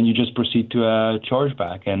 then you just proceed to a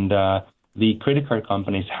chargeback. And the credit card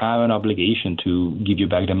companies have an obligation to give you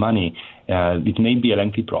back the money. It may be a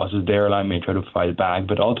lengthy process. The airline may try to fight back,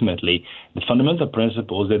 but ultimately, the fundamental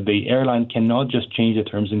principle is that the airline cannot just change the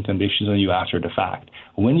terms and conditions on you after the fact.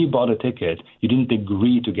 When you bought a ticket, you didn't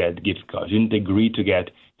agree to get gift cards. You didn't agree to get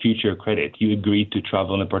future credit. You agreed to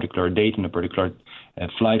travel on a particular date, on a particular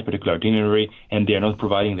flight, particular itinerary, and they are not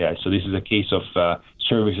providing that. So this is a case of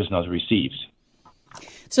services not received.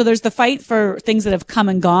 So there's the fight for things that have come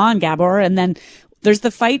and gone, Gabor, and then there's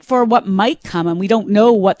the fight for what might come, and we don't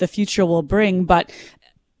know what the future will bring, but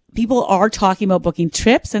people are talking about booking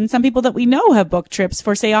trips, and some people that we know have booked trips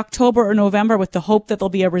for, say, October or November with the hope that there'll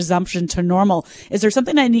be a resumption to normal. Is there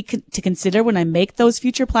something I need to consider when I make those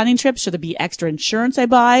future planning trips? Should there be extra insurance I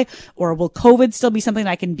buy, or will COVID still be something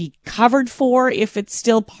I can be covered for if it's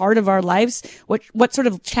still part of our lives? What sort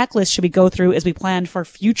of checklist should we go through as we plan for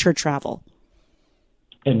future travel?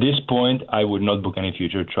 At this point, I would not book any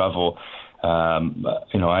future travel. I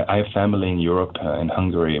have family in Europe, in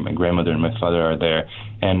Hungary. My grandmother and my father are there.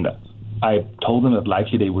 And I told them that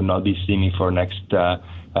likely they would not be seeing me for next 12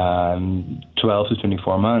 to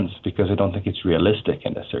 24 months because I don't think it's realistic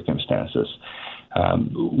in the circumstances.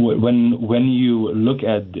 When you look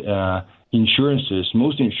at insurances,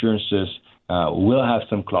 most insurances will have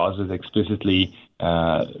some clauses that explicitly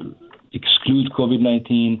exclude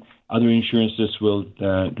COVID-19. Other insurances will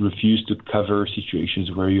refuse to cover situations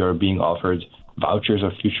where you are being offered vouchers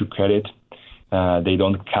or future credit. They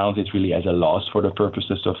don't count it really as a loss for the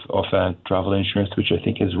purposes of travel insurance, which I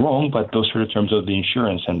think is wrong, but those are the terms of the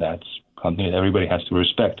insurance, and that's something that everybody has to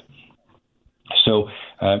respect. So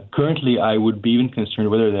currently, I would be even concerned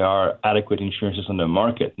whether there are adequate insurances on the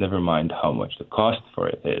market, never mind how much the cost for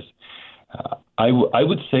it is. I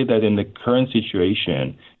would say that in the current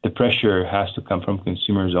situation, the pressure has to come from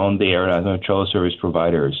consumers on the airlines and travel service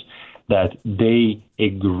providers that they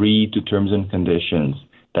agree to terms and conditions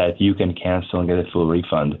that you can cancel and get a full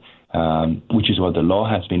refund, which is what the law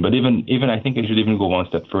has been. But even I think it should even go one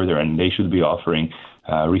step further, and they should be offering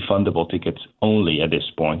refundable tickets only at this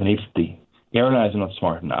point. And if the airlines are not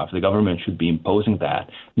smart enough, the government should be imposing that,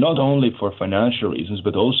 not only for financial reasons,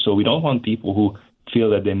 but also we don't want people who feel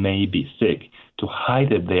that they may be sick to hide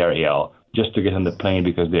that they are ill just to get on the plane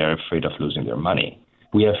because they are afraid of losing their money.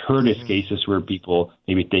 We have heard of cases where people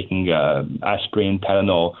may be taking aspirin,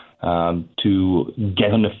 Tylenol to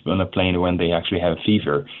get on a plane when they actually have a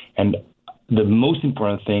fever. And the most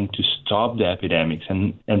important thing to stop the epidemics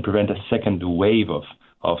and prevent a second wave of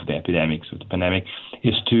the epidemics, of the pandemic,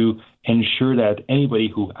 is to ensure that anybody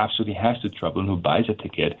who absolutely has to travel and who buys a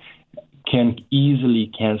ticket can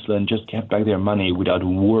easily cancel and just get back their money without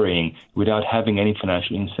worrying, without having any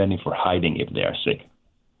financial incentive for hiding if they are sick.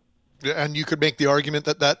 And you could make the argument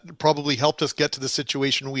that probably helped us get to the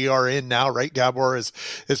situation we are in now, right, Gabor, is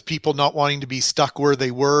people not wanting to be stuck where they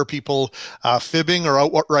were, people fibbing or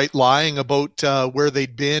outright lying about where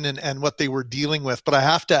they'd been and what they were dealing with. But I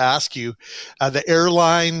have to ask you, the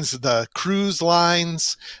airlines, the cruise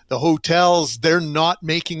lines, the hotels, they're not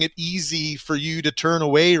making it easy for you to turn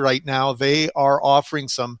away right now. They are offering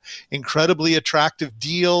some incredibly attractive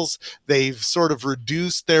deals. They've sort of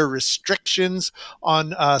reduced their restrictions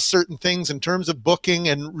on certain things in terms of booking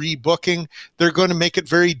and rebooking. They're going to make it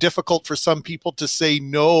very difficult for some people to say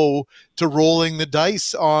no to rolling the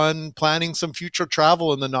dice on planning some future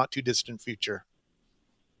travel in the not too distant future.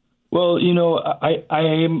 Well,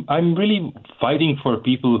 I'm really fighting for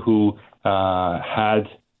people who had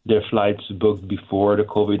their flights booked before the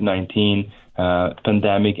COVID-19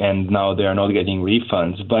 pandemic and now they are not getting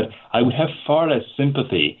refunds. But I would have far less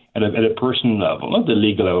sympathy at a personal level, not the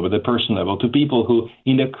legal level, but the personal level, to people who,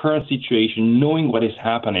 in the current situation, knowing what is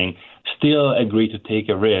happening, still agree to take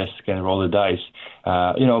a risk and roll the dice.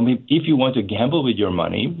 If you want to gamble with your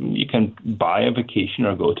money, you can buy a vacation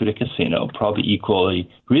or go to the casino, probably equally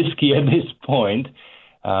risky at this point.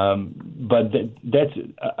 But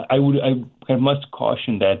I must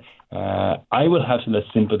caution that I will have less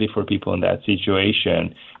sympathy for people in that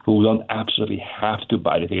situation who don't absolutely have to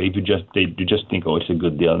buy the ticket. If you just think, oh, it's a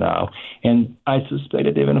good deal now. And I suspect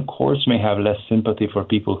that even courts may have less sympathy for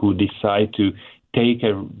people who decide to take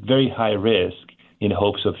a very high risk in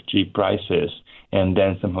hopes of cheap prices and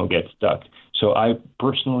then somehow get stuck. So I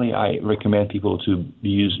recommend people to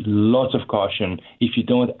use lots of caution. If you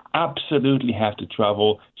don't absolutely have to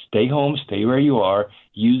travel, stay home, stay where you are,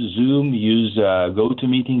 use Zoom, use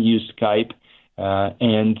GoToMeeting, use Skype,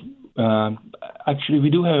 and actually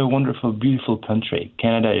we do have a wonderful, beautiful country.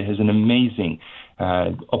 Canada has an amazing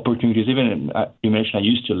opportunities. Even you mentioned I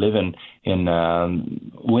used to live in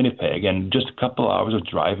Winnipeg, and just a couple hours of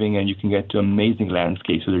driving, and you can get to amazing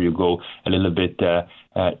landscapes. Whether you go a little bit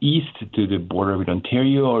east to the border with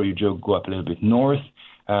Ontario, or you go up a little bit north.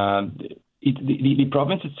 The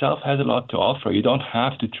province itself has a lot to offer. You don't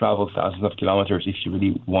have to travel thousands of kilometers if you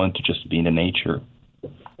really want to just be in the nature.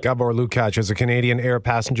 Gabor Lukács is a Canadian air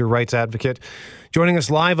passenger rights advocate, joining us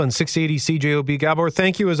live on 680 CJOB. Gabor,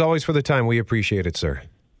 thank you as always for the time. We appreciate it, sir.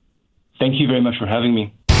 Thank you very much for having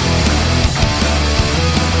me.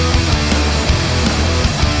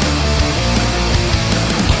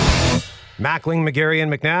 Mackling, McGarry,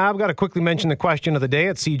 and McNabb. Got to quickly mention the question of the day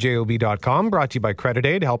at cjob.com. Brought to you by Credit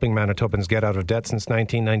Aid, helping Manitobans get out of debt since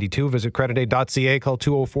 1992. Visit creditaid.ca, call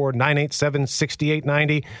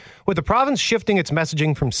 204-987-6890. With the province shifting its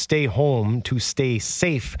messaging from stay home to stay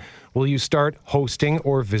safe, will you start hosting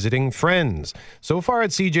or visiting friends? So far at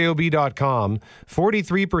cjob.com,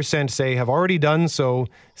 43% say have already done so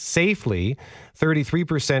safely,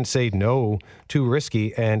 33% say no, too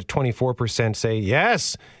risky, and 24% say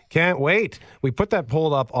yes, can't wait. We put that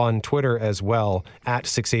poll up on Twitter as well, at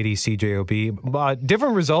 680CJOB.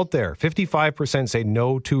 Different result there. 55% say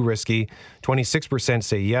no, too risky. 26%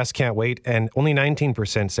 say yes, can't wait. And only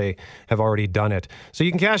 19% say have already done it. So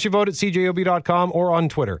you can cast your vote at cjob.com or on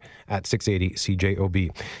Twitter at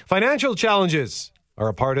 680CJOB. Financial challenges are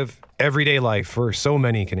a part of everyday life for so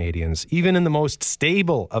many Canadians, even in the most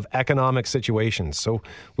stable of economic situations. So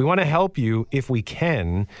we want to help you, if we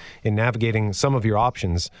can, in navigating some of your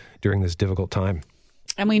options during this difficult time.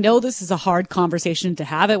 And we know this is a hard conversation to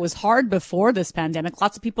have. It was hard before this pandemic.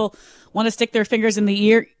 Lots of people want to stick their fingers in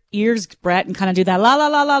the ears, Brett, and kind of do that la la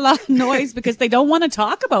la la la noise because they don't want to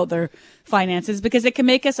talk about their finances because it can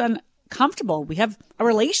make us comfortable. We have a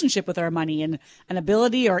relationship with our money and an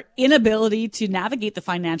ability or inability to navigate the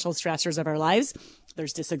financial stressors of our lives.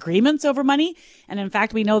 There's disagreements over money. And in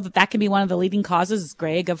fact, we know that can be one of the leading causes,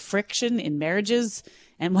 Greg, of friction in marriages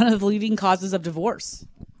and one of the leading causes of divorce.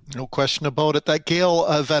 No question about it. That Gail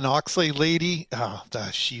Van Oxley lady,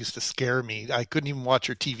 she used to scare me. I couldn't even watch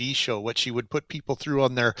her TV show, what she would put people through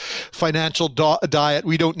on their financial diet.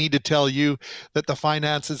 We don't need to tell you that the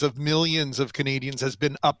finances of millions of Canadians has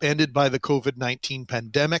been upended by the COVID-19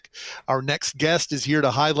 pandemic. Our next guest is here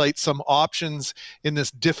to highlight some options in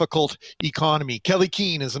this difficult economy. Kelley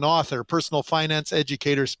Keehn is an author, personal finance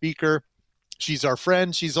educator, speaker. She's our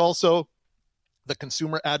friend. She's also the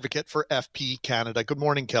consumer advocate for FP Canada. Good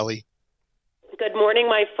morning, Kelley. Good morning,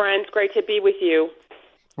 my friends. Great to be with you.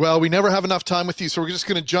 Well, we never have enough time with you, so we're just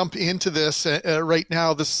going to jump into this right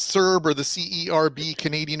now. The CERB, or the CERB,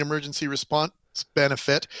 Canadian Emergency Response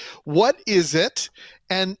Benefit. What is it,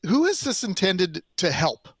 and who is this intended to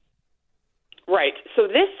help? Right. So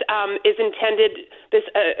this is intended,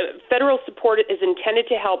 federal support is intended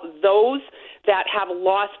to help those that have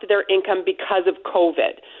lost their income because of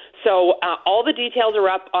COVID. So all the details are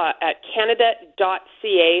up at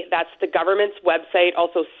canada.ca. That's the government's website.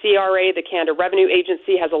 Also, CRA, the Canada Revenue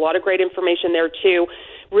Agency, has a lot of great information there, too.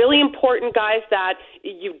 Really important, guys, that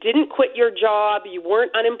you didn't quit your job, you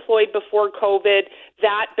weren't unemployed before COVID,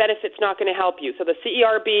 that benefit's not going to help you. So the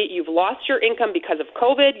CERB, you've lost your income because of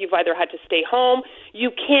COVID, you've either had to stay home,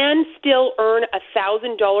 you can still earn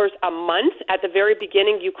 $1,000 a month. At the very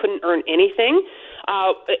beginning, you couldn't earn anything.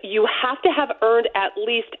 You have to have earned at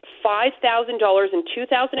least $5,000 in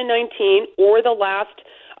 2019 or the last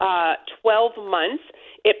 12 months.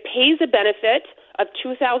 It pays a benefit of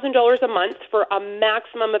 $2,000 a month for a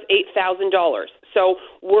maximum of $8,000. So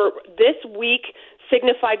this week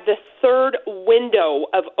signified the third window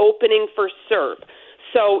of opening for CERB.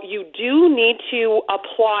 So you do need to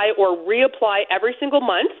apply or reapply every single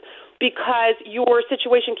month, because your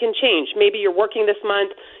situation can change. Maybe you're working this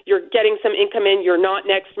month, you're getting some income in, you're not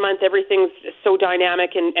next month. Everything's so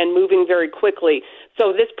dynamic and moving very quickly.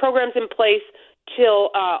 So this program's in place till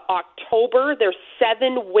October. There's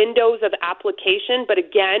 7 windows of application, but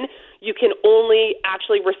again, you can only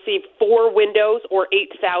actually receive 4 windows or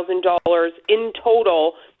 $8,000 in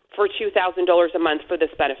total for $2,000 a month for this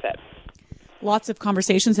benefit. Lots of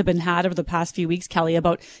conversations have been had over the past few weeks, Kelley,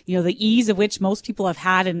 about, the ease of which most people have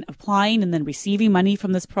had in applying and then receiving money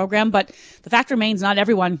from this program. But the fact remains not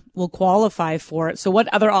everyone will qualify for it. So what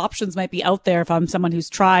other options might be out there if I'm someone who's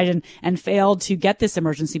tried and failed to get this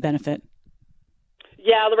emergency benefit?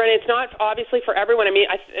 Yeah, Lorena, it's not obviously for everyone. I mean,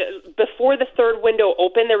 before the third window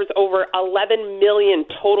opened, there was over 11 million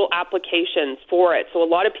total applications for it. So a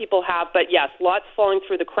lot of people have, but yes, lots falling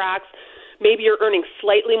through the cracks. Maybe you're earning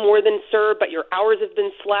slightly more than CERB, but your hours have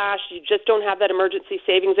been slashed. You just don't have that emergency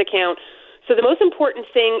savings account. So the most important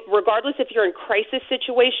thing, regardless if you're in crisis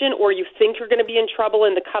situation or you think you're going to be in trouble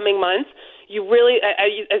in the coming months, you really,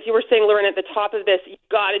 as you were saying, Lauren, at the top of this, you've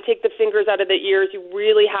got to take the fingers out of the ears. You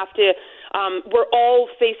really have to. We're all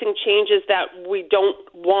facing changes that we don't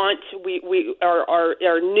want. We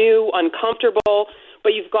are new, uncomfortable,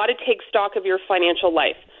 but you've got to take stock of your financial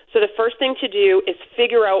life. So the first thing to do is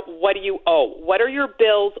figure out, what do you owe? What are your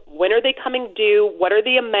bills? When are they coming due? What are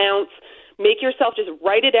the amounts? Make yourself just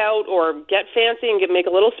write it out or get fancy and make a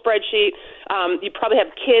little spreadsheet. You probably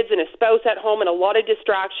have kids and a spouse at home and a lot of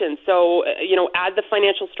distractions. So, add the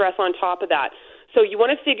financial stress on top of that. So you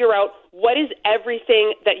want to figure out, what is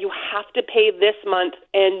everything that you have to pay this month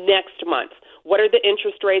and next month? What are the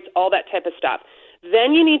interest rates? All that type of stuff.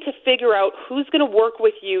 Then you need to figure out who's going to work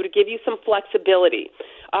with you to give you some flexibility.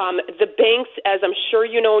 The banks, as I'm sure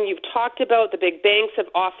you know and you've talked about, the big banks have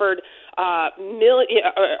offered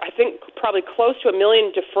I think probably close to 1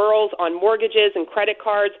 million deferrals on mortgages and credit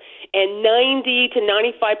cards, and 90 to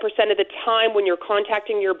 95% of the time when you're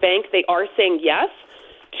contacting your bank, they are saying yes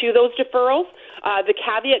to those deferrals. The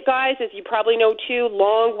caveat, guys, as you probably know too,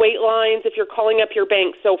 long wait lines if you're calling up your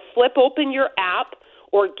bank. So flip open your app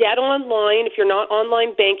or get online if you're not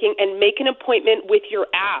online banking and make an appointment with your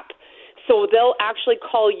app. So they'll actually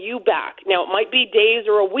call you back. Now, it might be days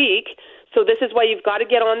or a week, so this is why you've got to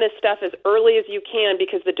get on this stuff as early as you can,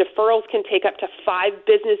 because the deferrals can take up to 5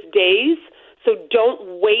 business days. So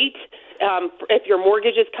don't wait. If your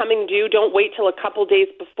mortgage is coming due, don't wait till a couple days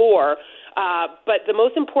before. But the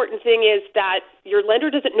most important thing is that your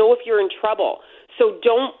lender doesn't know if you're in trouble. So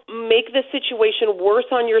don't make the situation worse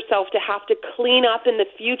on yourself to have to clean up in the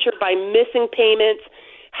future by missing payments,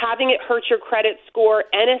 having it hurt your credit score,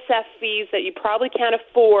 NSF fees that you probably can't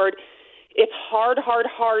afford. It's hard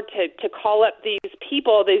to call up these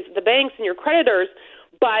people, the banks and your creditors,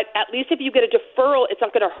 but at least if you get a deferral, it's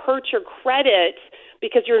not going to hurt your credit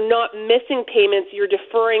because you're not missing payments, you're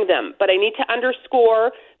deferring them. But I need to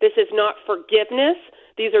underscore, this is not forgiveness.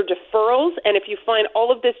 These are deferrals, and if you find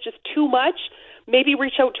all of this just too much, maybe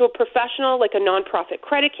reach out to a professional like a nonprofit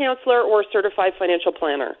credit counselor or a certified financial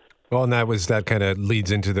planner. Well, and that kind of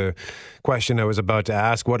leads into the question I was about to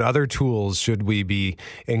ask. What other tools should we be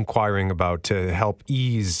inquiring about to help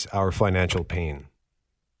ease our financial pain?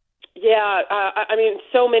 Yeah, I mean,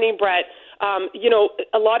 so many, Brett.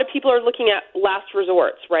 A lot of people are looking at last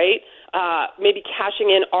resorts, right? Maybe cashing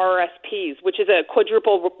in RRSPs, which is a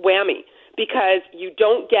quadruple whammy, because you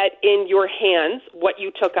don't get in your hands what you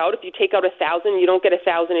took out. If you take out 1,000, you don't get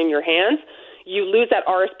 1,000 in your hands. You lose that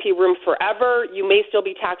RSP room forever. You may still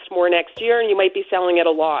be taxed more next year, and you might be selling at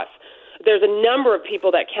a loss. There's a number of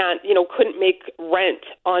people that couldn't make rent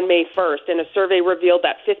on May 1st, and a survey revealed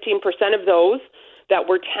that 15% of those that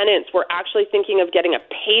were tenants were actually thinking of getting a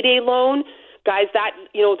payday loan. Guys, that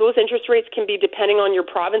those interest rates can be, depending on your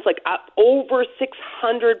province, like up over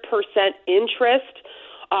 600% interest.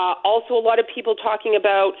 Also, a lot of people talking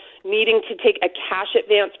about needing to take a cash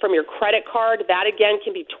advance from your credit card. That, again,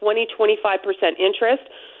 can be 20-25% interest.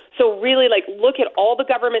 So really, look at all the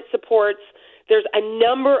government supports. There's a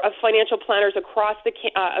number of financial planners across the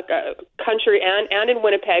country and in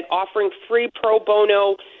Winnipeg offering free pro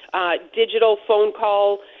bono digital phone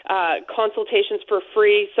call consultations for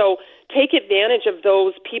free. So take advantage of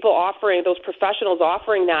those people offering, those professionals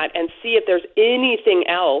offering that, and see if there's anything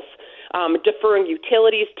else. Deferring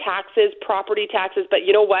utilities, taxes, property taxes. But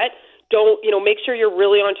you know what? Make sure you're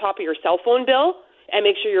really on top of your cell phone bill, and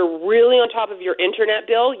make sure you're really on top of your internet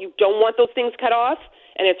bill. You don't want those things cut off,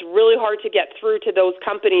 and it's really hard to get through to those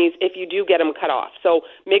companies if you do get them cut off. So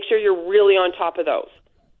make sure you're really on top of those.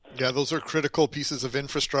 Yeah, those are critical pieces of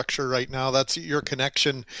infrastructure right now. That's your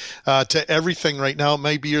connection to everything right now. It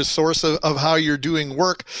might be your source of how you're doing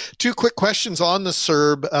work. 2 quick questions on the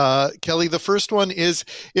CERB, Kelley. The first one is,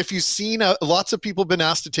 if you've seen lots of people been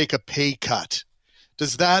asked to take a pay cut,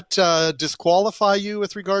 does that disqualify you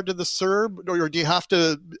with regard to the CERB, or do you have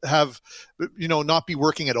to have, not be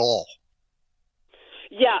working at all?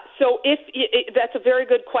 Yeah, so that's a very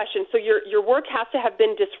good question. So your work has to have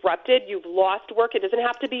been disrupted. You've lost work. It doesn't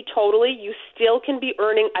have to be totally. You still can be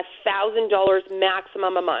earning $1,000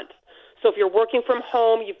 maximum a month. So if you're working from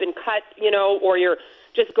home, you've been cut, or you're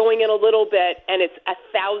just going in a little bit, and it's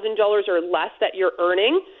 $1,000 or less that you're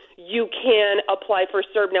earning, you can apply for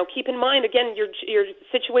CERB. Now, keep in mind, again, your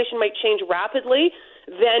situation might change rapidly.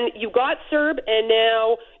 then you got CERB and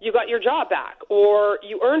now you got your job back, or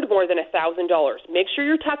you earned more than $1,000. Make sure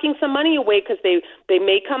you're tucking some money away, because they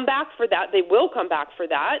may come back for that. They will come back for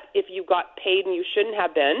that if you got paid and you shouldn't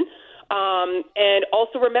have been. And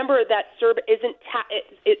also remember that CERB isn't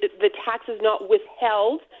the tax is not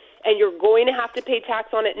withheld, and you're going to have to pay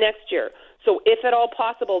tax on it next year. So if at all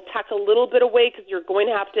possible, tuck a little bit away, because you're going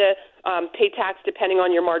to have to pay tax depending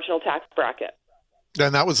on your marginal tax bracket.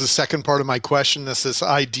 And that was the second part of my question. This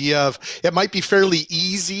idea of it might be fairly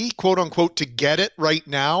easy, quote unquote, to get it right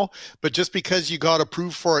now, but just because you got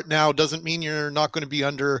approved for it now doesn't mean you're not going to be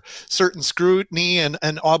under certain scrutiny and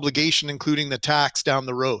obligation, including the tax down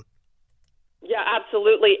the road. Yeah,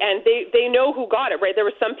 absolutely. And they know who got it, right? There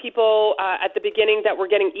were some people at the beginning that were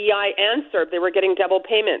getting EI and CERB. They were getting double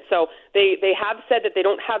payment. So they have said that they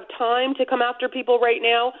don't have time to come after people right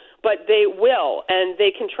now, but they will. And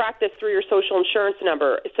they can track this through your social insurance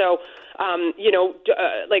number. So,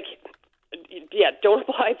 don't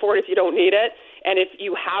apply for it if you don't need it. And if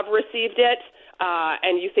you have received it,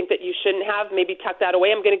 and you think that you shouldn't have, maybe tuck that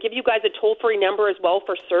away. I'm going to give you guys a toll-free number as well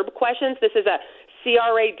for CERB questions. This is a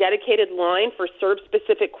CRA dedicated line for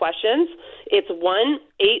CERB-specific questions. It's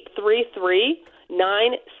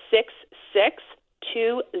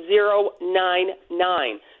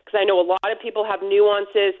 1-833-966-2099. Because I know a lot of people have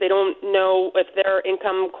nuances. They don't know if their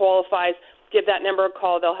income qualifies. Give that number a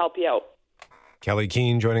call. They'll help you out. Kelley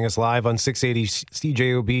Keehn joining us live on 680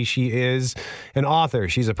 CJOB. She is an author.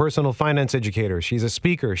 She's a personal finance educator. She's a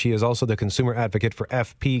speaker. She is also the consumer advocate for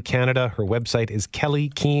FP Canada. Her website is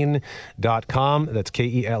kelleykeehn.com. That's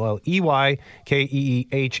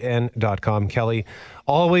KELLEYKEEHN.com. Kelley,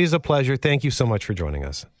 always a pleasure. Thank you so much for joining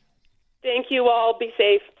us. Thank you all. Be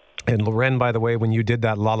safe. And Loren, by the way, when you did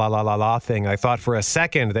that la la la la la thing, I thought for a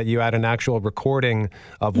second that you had an actual recording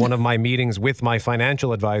of one of my meetings with my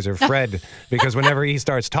financial advisor, Fred, because whenever he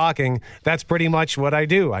starts talking, that's pretty much what I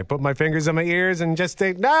do. I put my fingers in my ears and just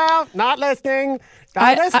say, no, not listening,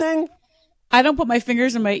 not listening. I don't put my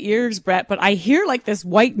fingers in my ears, Brett, but I hear like this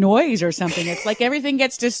white noise or something. It's like everything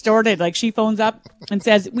gets distorted. Like she phones up and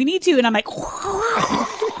says, we need to. And I'm like,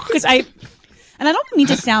 because and I don't mean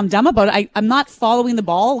to sound dumb about it. I'm not following the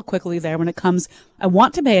ball quickly there when it comes. I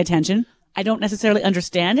want to pay attention. I don't necessarily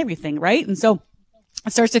understand everything, right? And so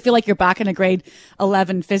it starts to feel like you're back in a grade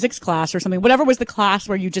 11 physics class or something. Whatever was the class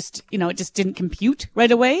where you just, it just didn't compute right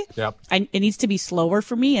away. Yep. It needs to be slower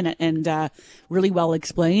for me and really well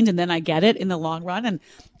explained. And then I get it in the long run. And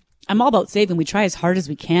I'm all about saving. We try as hard as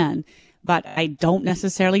we can. But I don't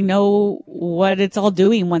necessarily know what it's all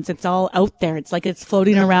doing once it's all out there. It's like it's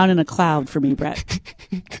floating around in a cloud for me, Brett.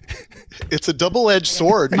 It's a double-edged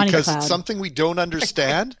sword because cloud. it's something we don't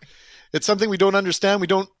understand. It's something we don't understand. We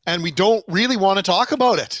don't really want to talk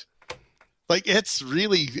about it. Like it's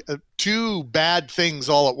really two bad things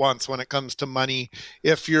all at once when it comes to money.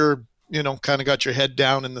 If you're, kind of got your head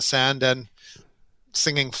down in the sand and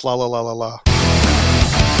singing fla la la la la.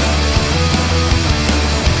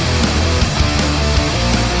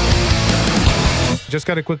 Just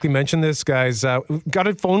got to quickly mention this, guys. Got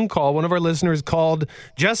a phone call. One of our listeners called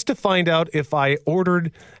just to find out if I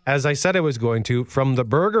ordered, as I said I was going to, from the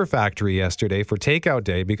Burger Factory yesterday for takeout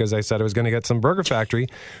day, because I said I was going to get some Burger Factory.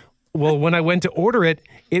 Well, when I went to order it,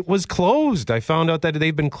 it was closed. I found out that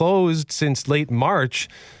they've been closed since late March.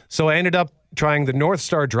 So I ended up trying the North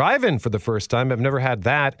Star Drive-In for the first time. I've never had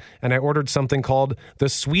that. And I ordered something called the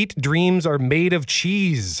Sweet Dreams Are Made of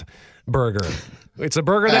Cheese burger. It's a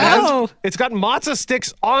burger that it's got matzo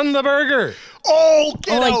sticks on the burger. Oh,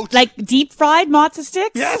 get out. Like deep fried matzo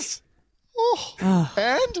sticks? Yes.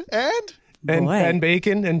 Oh. And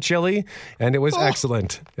bacon and chili, and it was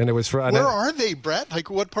excellent. And it was for where are they, Brett? Like,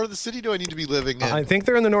 what part of the city do I need to be living in? I think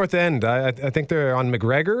they're in the North End. I think they're on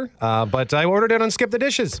McGregor, but I ordered it on Skip the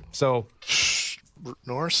Dishes. So,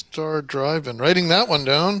 North Star Drive-In. Writing that one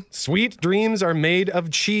down. Sweet Dreams Are Made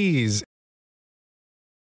of Cheese.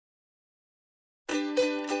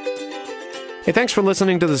 Hey, thanks for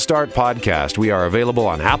listening to the Start Podcast. We are available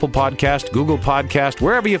on Apple Podcast, Google Podcast,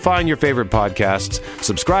 wherever you find your favorite podcasts.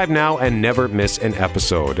 Subscribe now and never miss an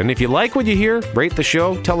episode. And if you like what you hear, rate the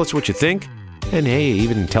show, tell us what you think, and hey,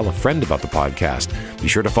 even tell a friend about the podcast. Be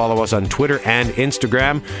sure to follow us on Twitter and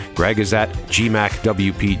Instagram. Greg is at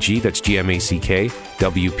GMACWPG, that's GMACK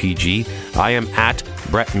WPG. I am at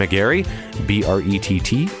Brett McGarry,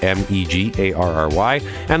 BRETTMEGARRY.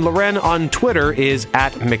 And Loren on Twitter is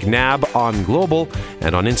at McNabb on Global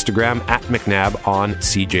and on Instagram at McNabb on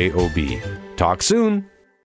CJOB. Talk soon.